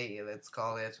let's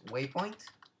call it waypoint.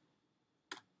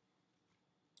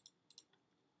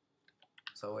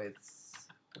 So it's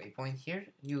waypoint here.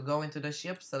 You go into the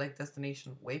ship, select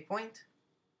destination waypoint.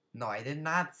 No, I did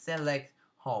not select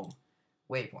home.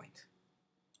 Waypoint.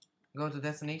 Go to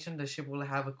destination, the ship will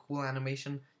have a cool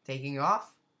animation taking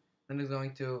off. Then it's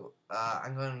going to,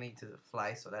 I'm going to need to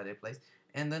fly so that it plays.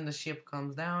 And then the ship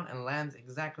comes down and lands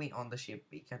exactly on the ship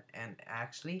beacon and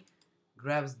actually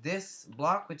grabs this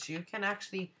block, which you can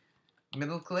actually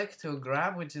middle click to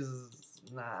grab, which is,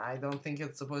 I don't think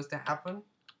it's supposed to happen.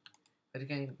 But you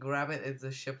can grab it, it's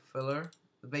a ship filler.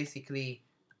 Basically,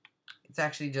 it's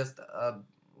actually just a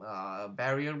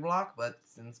barrier block, but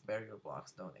since barrier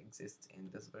blocks don't exist in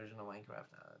this version of Minecraft,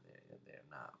 they're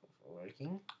not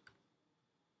working.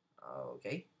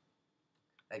 Okay.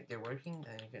 Like they're working,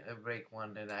 and you can break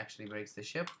one that actually breaks the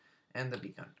ship and the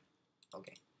beacon.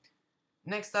 Okay.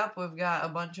 Next up, we've got a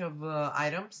bunch of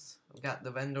items. We've got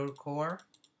the vendor core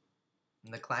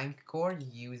and the clank core.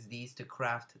 You use these to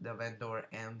craft the vendor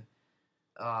and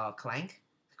clank.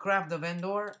 To craft the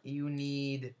vendor, you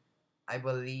need, I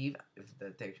believe, if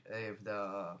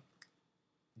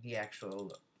the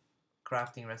actual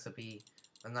crafting recipe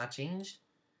has not changed,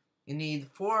 You need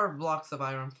 4 blocks of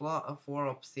iron, 4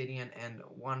 obsidian, and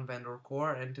 1 vendor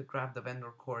core. And to craft the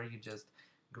vendor core, you just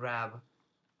grab,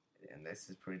 and this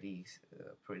is pretty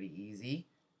easy.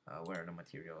 Where are the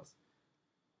materials?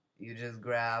 You just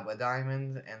grab a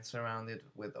diamond and surround it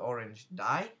with orange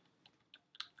dye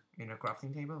in a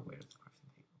crafting table. Where's the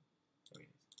crafting table? There it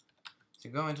is. So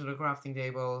you go into the crafting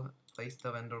table, place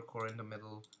the vendor core in the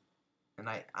middle, and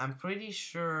I'm pretty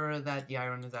sure that the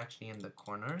iron is actually in the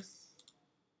corners.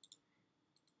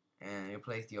 And you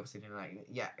place the obsidian like,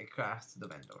 yeah, it crafts the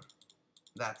vendor.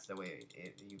 That's the way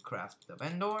you craft the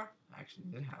vendor. I actually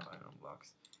did have iron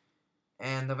blocks.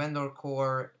 And the vendor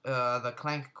core, the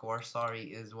clank core, sorry,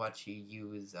 is what you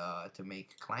use to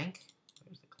make clank.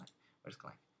 Where's the clank? Where's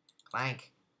clank?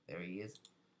 Clank. There he is.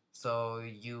 So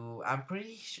I'm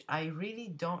pretty I really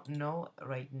don't know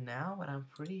right now, but I'm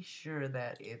pretty sure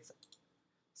that it's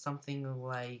something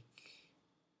like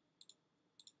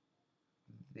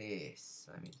this.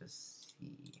 Let me just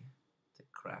see. To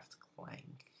craft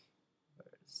clank.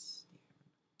 Where's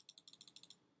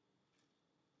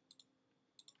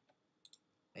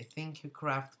the... I think you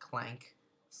craft clank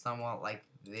somewhat like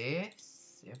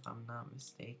this, if I'm not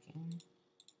mistaken.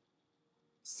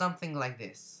 Something like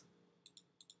this.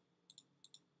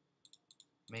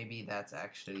 Maybe that's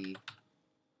actually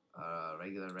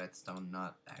regular redstone,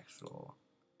 not actual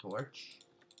torch.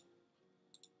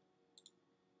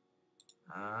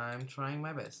 I'm trying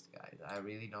my best, guys. I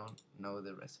really don't know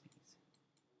the recipes.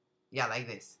 Yeah, like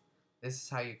this. This is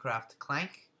how you craft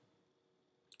clank.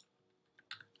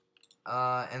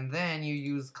 And then you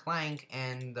use clank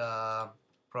and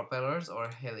propellers, or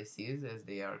helices as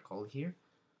they are called here.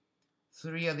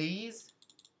 3 of these.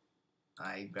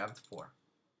 I grabbed 4.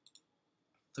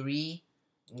 3,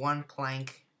 1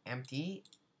 clank empty,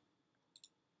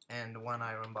 and 1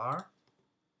 iron bar.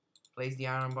 Place the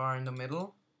iron bar in the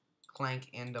middle, clank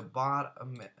in the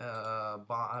bottom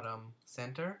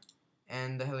center,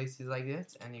 and the helices like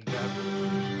this, and you grab.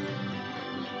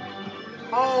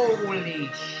 Holy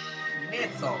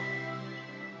schnitzel!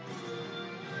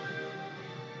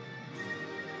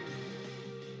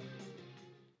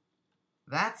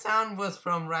 That sound was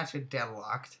from Ratchet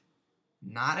Deadlocked.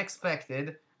 Not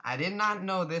expected. I did not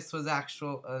know this was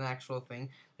an actual thing.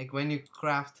 Like when you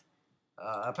craft,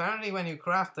 apparently when you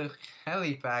craft a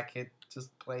heli pack, it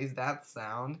just plays that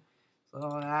sound.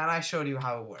 So, and I showed you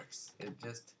how it works. It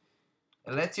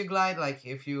lets you glide. Like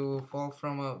if you fall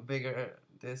from a bigger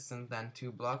distance than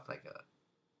 2 blocks, like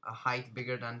a height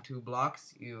bigger than 2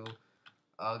 blocks, you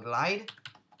glide.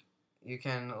 You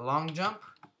can long jump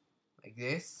like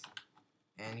this,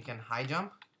 and you can high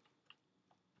jump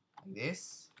like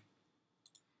this.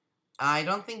 I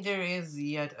don't think there is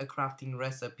yet a crafting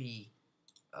recipe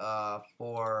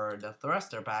for the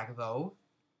thruster pack though,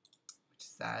 which is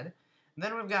sad. And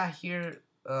then we've got here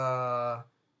the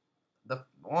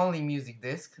only music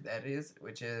disc that is,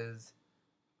 which is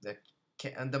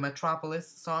the Metropolis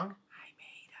song. I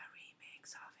made a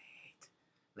remix of it.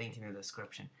 Link in the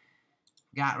description.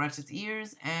 Got Ratchet's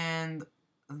ears and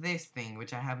this thing,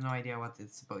 which I have no idea what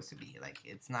it's supposed to be. Like,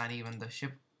 it's not even the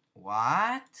ship.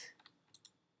 What?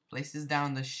 Places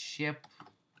down the ship.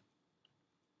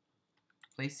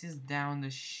 Places down the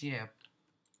ship.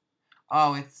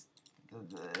 Oh, it's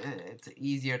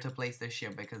easier to place the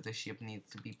ship because the ship needs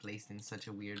to be placed in such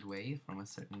a weird way from a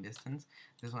certain distance.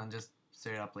 This one just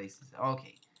straight up places.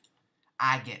 Okay,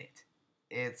 I get it.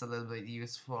 It's a little bit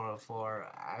useful for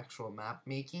actual map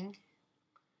making.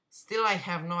 Still, I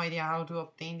have no idea how to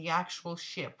obtain the actual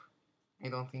ship. I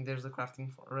don't think there's a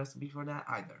crafting recipe for that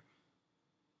either.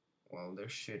 Well, there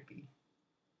should be.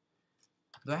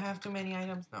 Do I have too many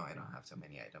items? No, I don't have too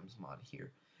many items mod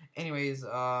here. Anyways,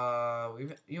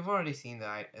 you've already seen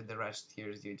the Ratchet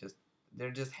tiers.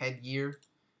 They're just headgear.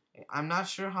 I'm not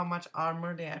sure how much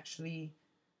armor they actually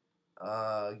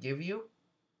give you,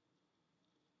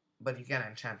 but you can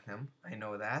enchant them. I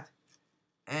know that.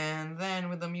 And then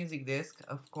with the music disc,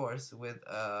 of course, with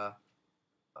where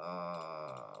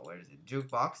is it?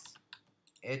 Jukebox.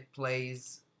 It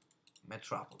plays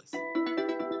Metropolis.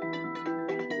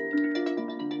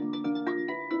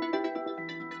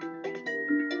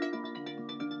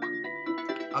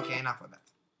 Okay, enough of that.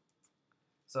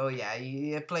 So yeah,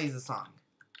 it plays the song,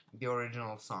 the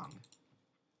original song.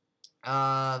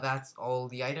 That's all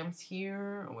the items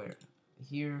here. Where?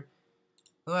 Here.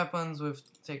 The weapons, we've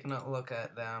taken a look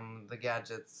at them. The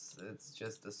gadgets, it's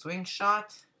just a swing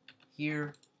shot.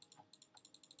 Here.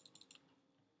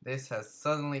 This has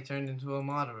suddenly turned into a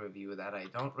mod review that I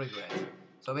don't regret.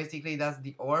 So basically that's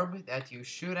the orb that you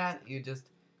shoot at. You just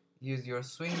use your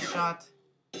swing shot,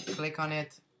 click on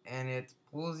it, and it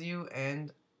pulls you,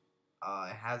 and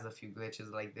It has a few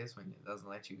glitches like this when it doesn't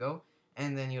let you go,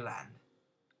 and then you land.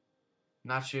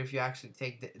 Not sure if you actually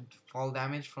take the fall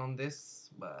damage from this,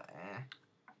 but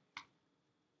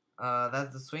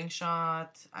that's the swing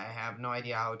shot. I have no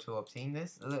idea how to obtain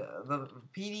this. The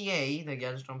PDA, the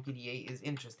gadget from PDA, is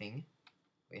interesting.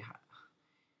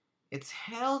 It's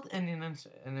held in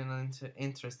an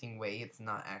interesting way. It's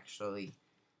not actually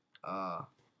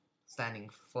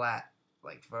standing flat,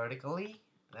 like vertically.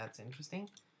 That's interesting.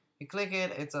 You click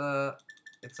it. It's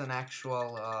an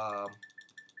actual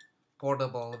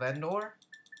portable vendor.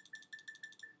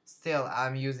 Still,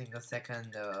 I'm using the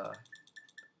second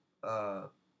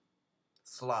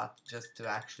slot just to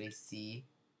actually see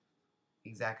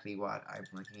exactly what I'm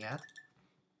looking at.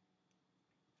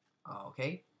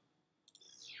 Okay.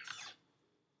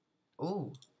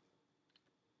 Ooh.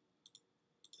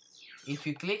 If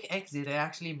you click exit, it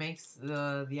actually makes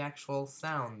the actual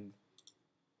sound.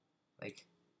 Like.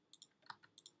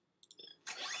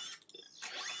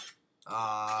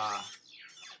 Oh,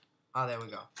 there we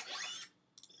go.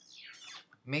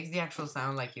 Makes the actual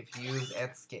sound like if you use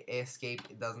escape,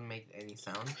 it doesn't make any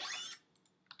sound.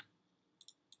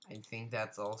 I think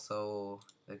that's also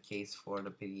the case for the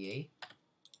PDA.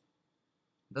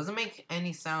 Doesn't make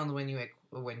any sound when you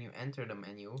enter the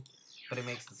menu, but it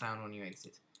makes the sound when you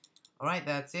exit. Alright,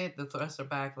 that's it. The thruster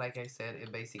pack, like I said,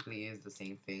 it basically is the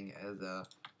same thing as a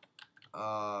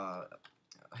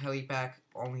heli pack,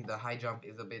 only the high jump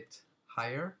is a bit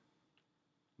higher,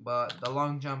 but the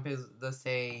long jump is the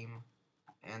same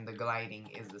and the gliding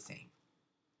is the same.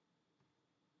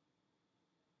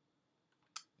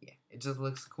 Yeah, it just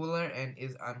looks cooler and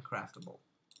is uncraftable.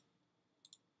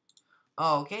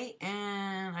 Okay,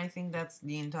 and I think that's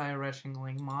the entire Ratchet and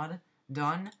Clank mod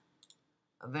done.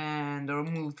 Then the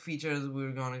removed features,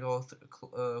 we're gonna go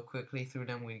quickly through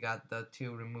them. We got the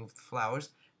 2 removed flowers,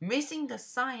 missing the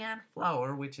cyan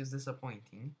flower, which is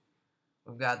disappointing.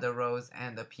 We've got the rose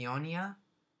and the peonia,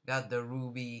 got the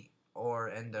ruby ore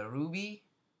and the ruby,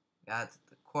 got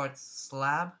the quartz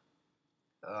slab,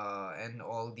 and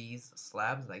all these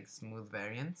slabs like smooth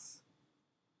variants.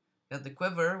 Got the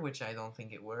quiver, which I don't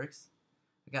think it works.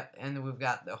 We've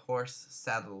got the horse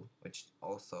saddle, which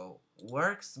also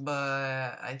works,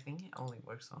 but I think it only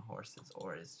works on horses,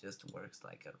 or it just works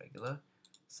like a regular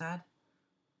saddle.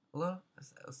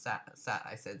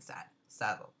 I said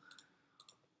saddle.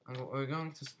 We're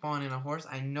going to spawn in a horse.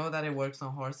 I know that it works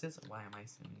on horses. Why am I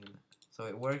saying that? So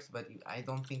it works, but I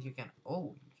don't think you can.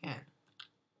 Oh, you can.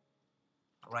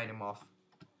 Write him off.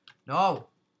 No.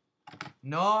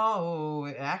 No,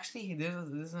 actually, this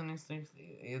is an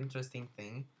interesting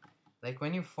thing. Like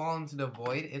when you fall into the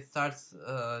void, it starts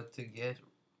to get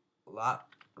a lot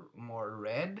more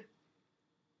red.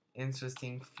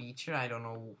 Interesting feature. I don't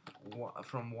know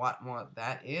from what mod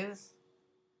that is.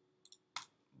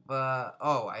 But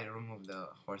oh, I removed the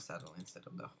horse saddle instead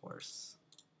of the horse.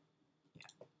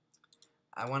 Yeah,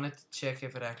 I wanted to check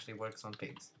if it actually works on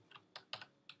pigs.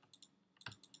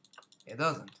 It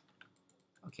doesn't.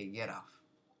 Okay, get off.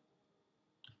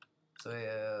 So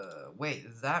wait,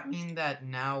 does that mean that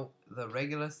now the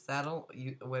regular saddle,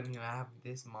 when you have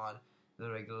this mod, the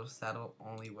regular saddle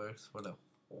only works for the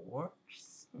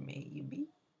horse? Maybe,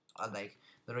 like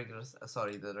the regular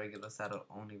saddle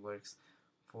only works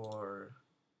for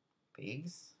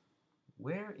pigs.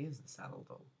 Where is the saddle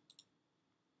though?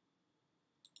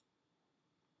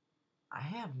 I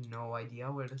have no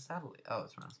idea where the saddle is. Oh,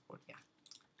 transport. Yeah,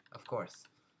 of course.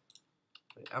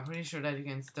 But I'm pretty sure that you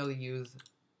can still use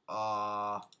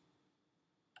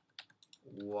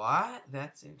what?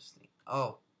 That's interesting.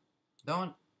 Oh,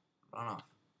 don't run off.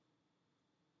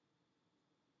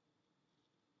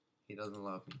 He doesn't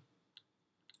love me.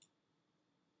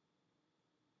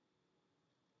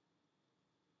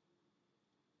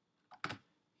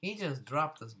 He just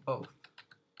dropped us both.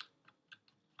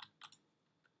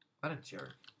 What a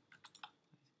jerk.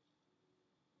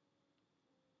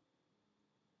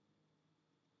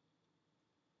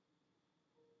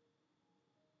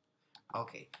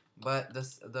 Okay, but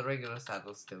the regular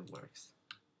saddle still works.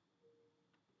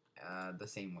 The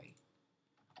same way.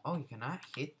 Oh, you cannot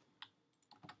hit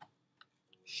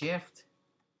shift.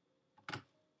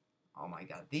 Oh my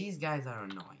god, these guys are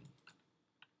annoying.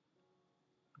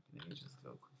 Let me just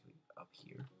go quickly up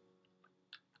here.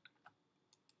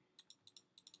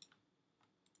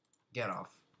 Get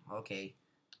off. Okay.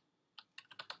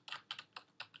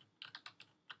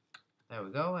 There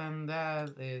we go, and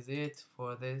that is it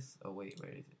for this. Oh wait,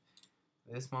 where is it?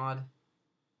 This mod.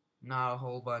 Not a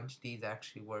whole bunch. These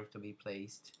actually work to be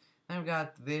placed. Then we've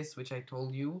got this, which I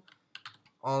told you.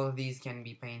 All of these can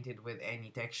be painted with any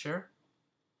texture.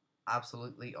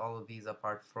 absolutely all of these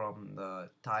apart from the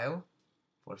tile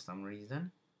for some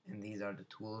reason, and these are the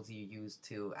tools you use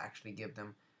to actually give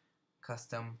them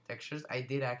custom textures. I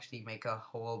did actually make a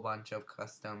whole bunch of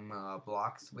custom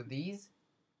blocks with these.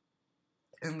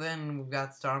 And then we've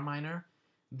got star miner.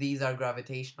 These are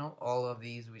gravitational. All of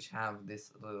these which have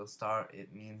this little star,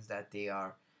 it means that they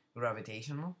are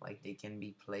gravitational, like they can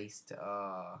be placed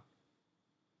on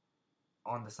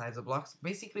the sides of blocks.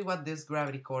 Basically what this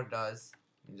gravity core does,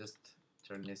 let me just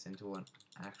turn this into an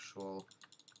actual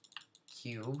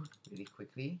cube really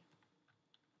quickly.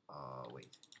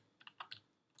 Wait.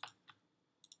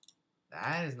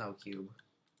 That is no cube.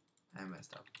 I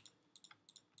messed up.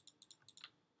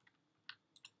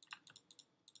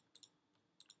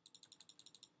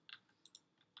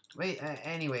 Wait,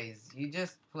 anyways, you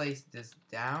just place this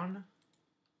down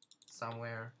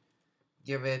somewhere,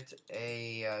 give it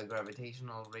a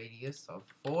gravitational radius of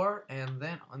 4, and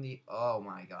then on the, oh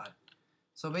my god.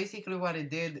 So basically what it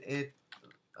did, it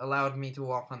allowed me to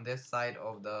walk on this side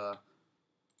of the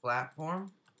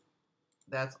platform.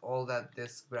 That's all that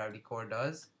this gravity core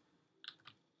does.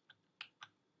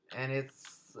 And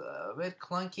it's a bit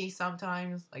clunky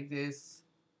sometimes, like this.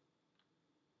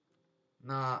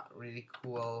 Not really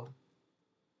cool.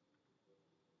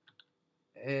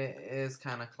 It is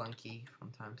kind of clunky from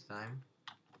time to time.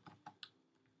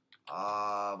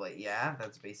 But yeah,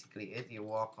 that's basically it. You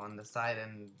walk on the side,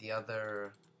 and the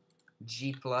other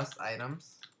G plus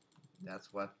items,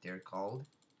 that's what they're called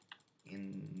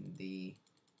in the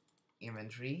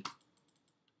inventory.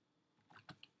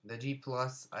 The G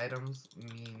plus items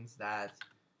means that,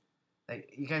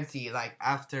 like, you can see, like,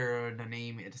 after the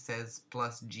name it says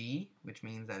plus G, which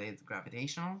means that it's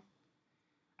gravitational.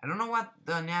 I don't know what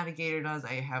the navigator does.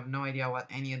 I have no idea what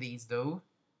any of these do.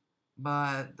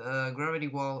 But the gravity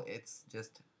wall, it's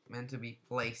just meant to be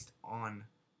placed on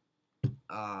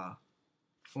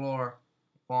floor,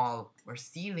 wall, or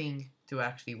ceiling to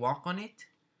actually walk on it.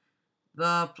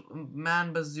 The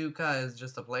man bazooka is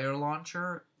just a player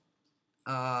launcher.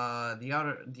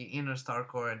 The inner star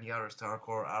core and the outer star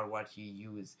core are what you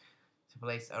use to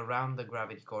place around the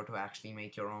gravity core to actually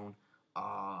make your own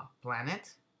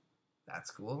planet. That's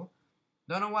cool.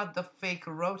 Don't know what the fake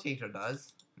rotator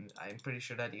does. I'm pretty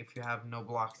sure that if you have no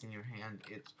blocks in your hand,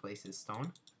 it places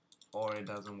stone, or it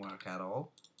doesn't work at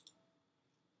all.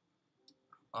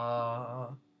 I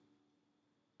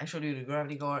showed you the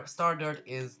gravity core. Star dirt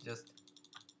is just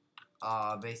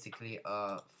basically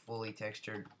a fully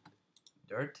textured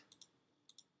dirt,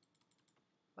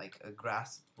 like a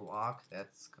grass block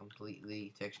that's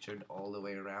completely textured all the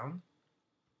way around.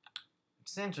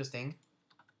 Which is interesting.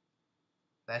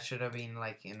 That should have been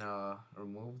like in a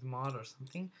removed mod or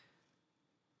something.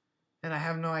 And I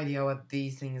have no idea what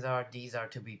these things are. These are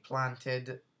to be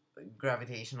planted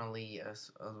gravitationally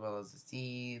as well as the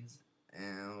seeds.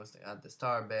 And we got the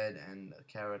star bed and the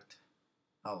carrot.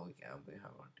 Oh, yeah, we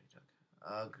have one.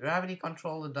 Gravity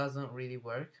controller doesn't really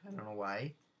work. I don't know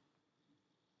why.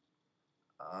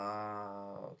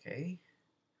 Okay.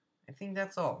 I think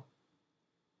that's all.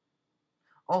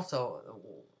 Also,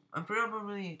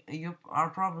 you are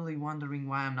probably wondering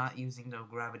why I'm not using the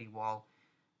gravity wall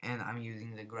and I'm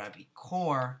using the gravity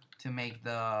core to make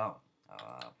the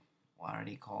what are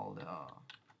they called,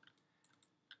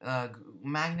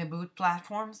 magnet boot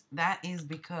platforms. That is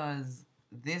because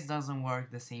this doesn't work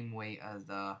the same way as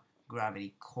the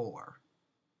gravity core.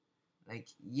 Like,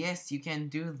 yes, you can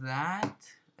do that,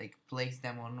 like place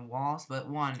them on walls, but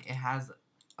one, it has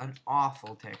an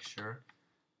awful texture.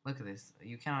 Look at this.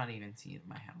 You cannot even see it in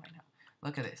my hand right now.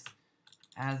 Look at this.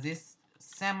 It has this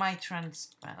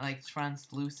semi-transparent, like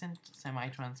translucent,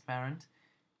 semi-transparent,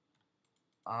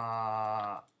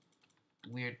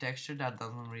 weird texture that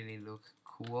doesn't really look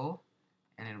cool,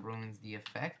 and it ruins the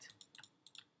effect.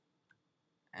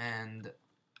 And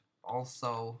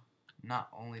also, not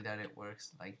only that it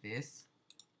works like this.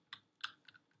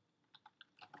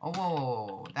 Oh, whoa, whoa,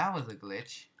 whoa, that was a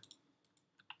glitch.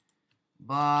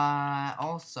 But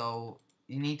also,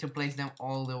 you need to place them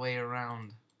all the way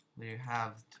around. You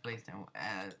have to place them.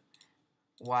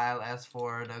 While as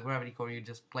for the gravity core, you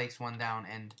just place one down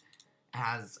and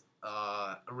has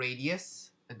a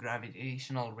radius, a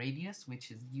gravitational radius,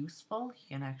 which is useful.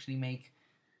 You can actually make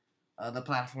the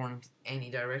platforms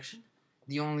any direction.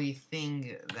 The only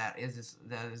thing that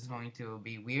is going to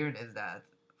be weird is that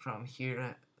from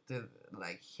here to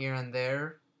like here and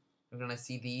there, you're gonna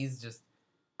see these just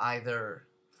either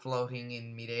floating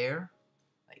in midair.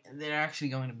 Like, they're actually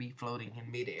going to be floating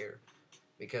in midair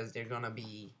because they're gonna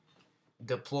be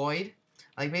deployed.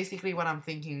 Like, basically what I'm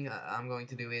thinking I'm going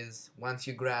to do is, once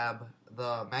you grab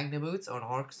the magna boots on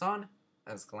Orkson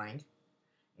as Clank,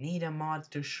 need a mod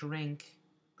to shrink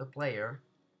the player,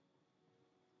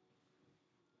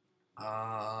 you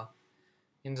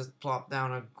can just plop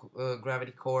down a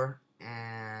gravity core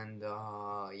and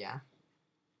yeah.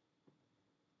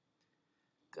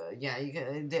 Yeah, you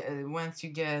can, once you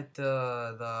get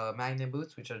the magnet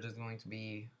boots, which are just going to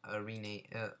be a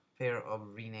pair of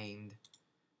renamed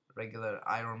regular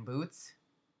iron boots,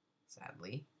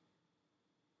 sadly.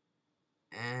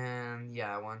 And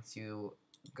yeah, once you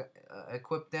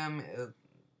equip them,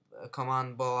 a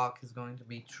command block is going to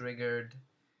be triggered,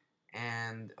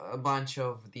 and a bunch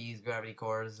of these gravity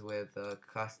cores with a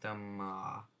custom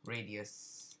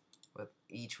radius,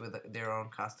 each with their own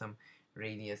custom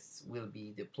radius, will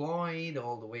be deployed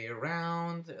all the way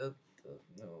around,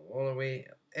 all the way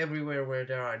everywhere where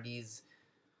there are these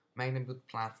magnet boot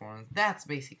platforms. That's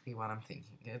basically what I'm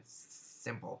thinking. It's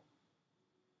simple,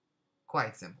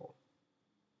 quite simple.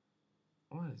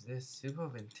 What is this? Soup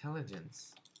of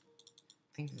intelligence.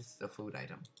 I think this is a food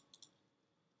item.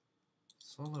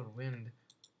 Solar wind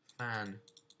fan.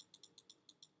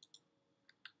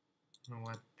 I don't know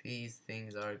what these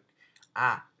things are.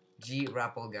 Ah, G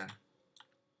rappel gun.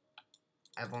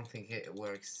 I don't think it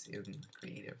works in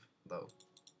creative though.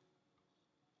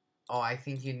 Oh, I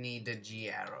think you need the G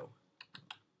arrow.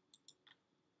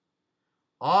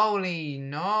 Holy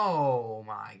no,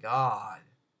 my god.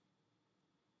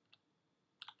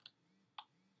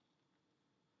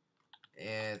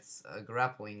 It's a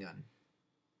grappling gun.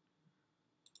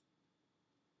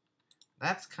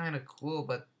 That's kind of cool,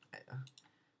 but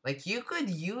like you could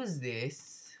use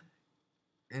this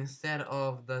instead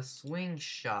of the swing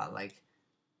shot, like,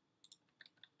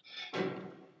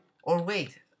 or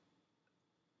wait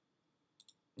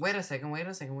a second, wait.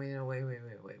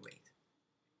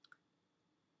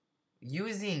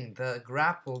 Using the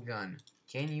grapple gun,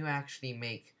 can you actually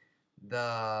make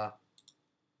the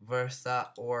Versa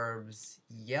orbs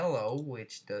yellow,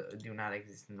 which do not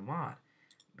exist in the mod?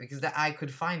 Because I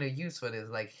could find a use for this,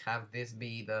 like have this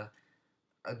be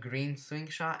a green swing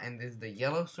shot and this the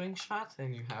yellow swing shot,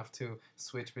 and you have to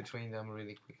switch between them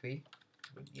really quickly.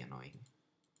 It would be annoying.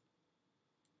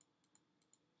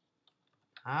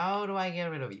 How do I get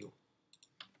rid of you?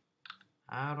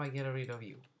 How do I get rid of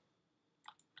you?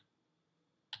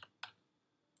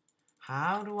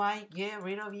 How do I get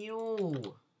rid of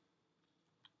you?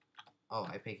 Oh,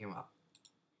 I pick him up.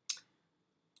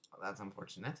 Well, that's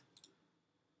unfortunate.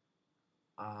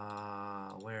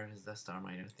 Where is the Star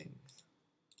Miner things?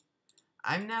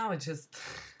 I'm now just...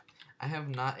 I have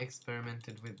not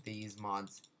experimented with these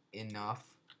mods enough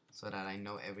so that I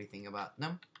know everything about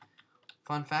them.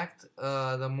 Fun fact,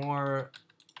 the more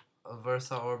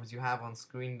Versa orbs you have on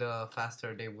screen, the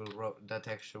faster they will the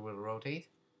texture will rotate.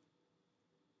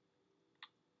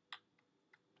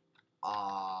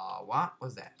 What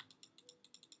was that?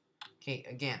 Okay,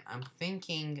 again, I'm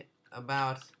thinking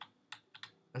about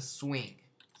a swing.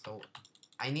 So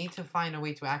I need to find a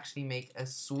way to actually make a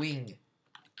swing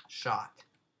shot.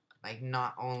 Like,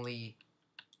 not only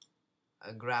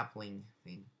a grappling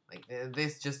thing. Like,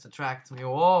 this just attracts me.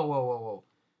 Whoa.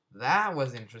 That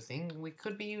was interesting. We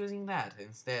could be using that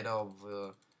instead of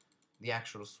the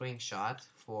actual swing shot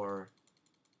for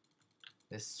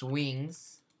the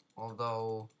swings.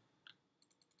 Although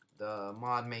the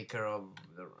mod maker of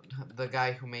the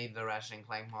guy who made the Ratchet and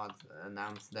Clank mod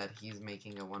announced that he's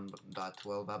making a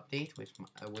 1.12 update,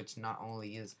 which not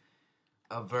only is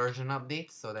a version update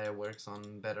so that it works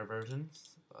on better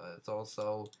versions, it's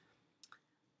also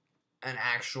an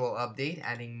actual update,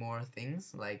 adding more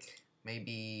things like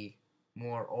maybe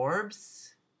more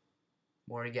orbs,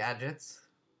 more gadgets,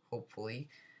 hopefully.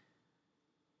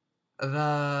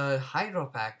 The Hydro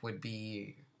Pack would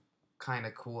be kind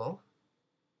of cool.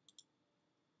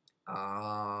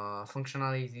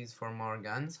 Functionalities for more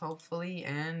guns, hopefully,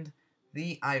 and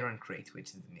the Iron Crate,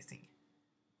 which is missing.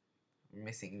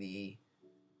 Missing the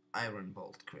Iron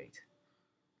Bolt crate.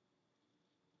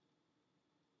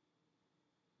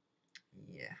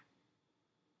 Yeah.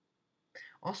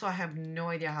 Also, I have no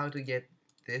idea how to get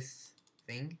this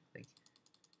thing, like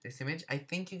this image. I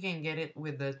think you can get it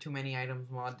with the Too Many Items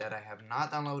mod that I have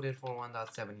not downloaded for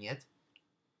 1.7 yet.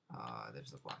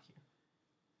 There's a block here.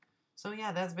 So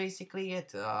yeah, that's basically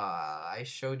it. I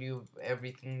showed you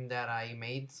everything that I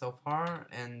made so far,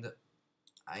 and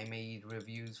I made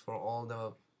reviews for all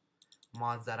the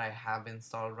mods that I have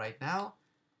installed right now.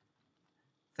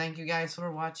 Thank you guys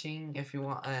for watching. If you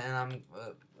want, and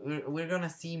we're gonna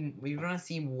see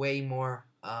way more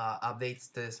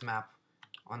updates to this map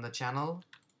on the channel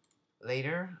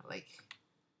later, like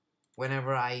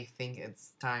whenever I think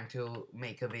it's time to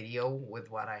make a video with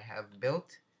what I have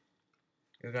built.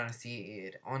 You're gonna see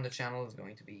it on the channel. It's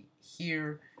going to be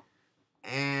here.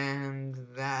 And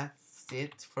that's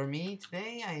it for me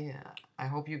today. I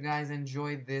hope you guys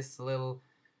enjoyed this little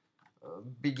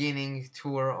beginning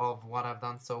tour of what I've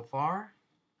done so far,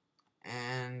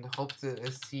 and hope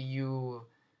to see you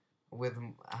with.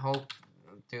 I hope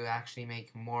to actually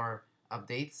make more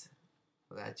updates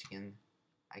so that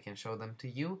I can show them to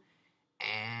you,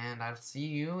 and I'll see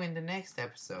you in the next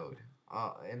episode,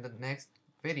 in the next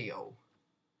video.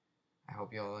 I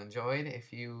hope you all enjoyed.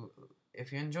 If you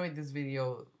enjoyed this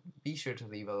video, be sure to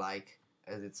leave a like,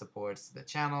 as it supports the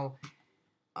channel.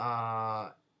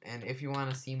 And if you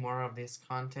want to see more of this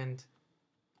content,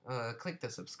 click the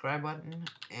subscribe button.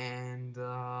 And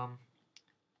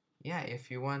yeah, if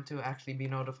you want to actually be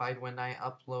notified when I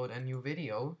upload a new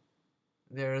video,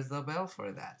 there is a bell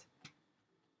for that.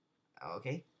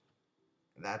 Okay,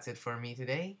 that's it for me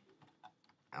today.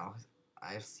 I'll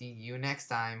see you next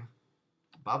time.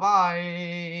 Bye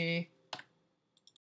bye.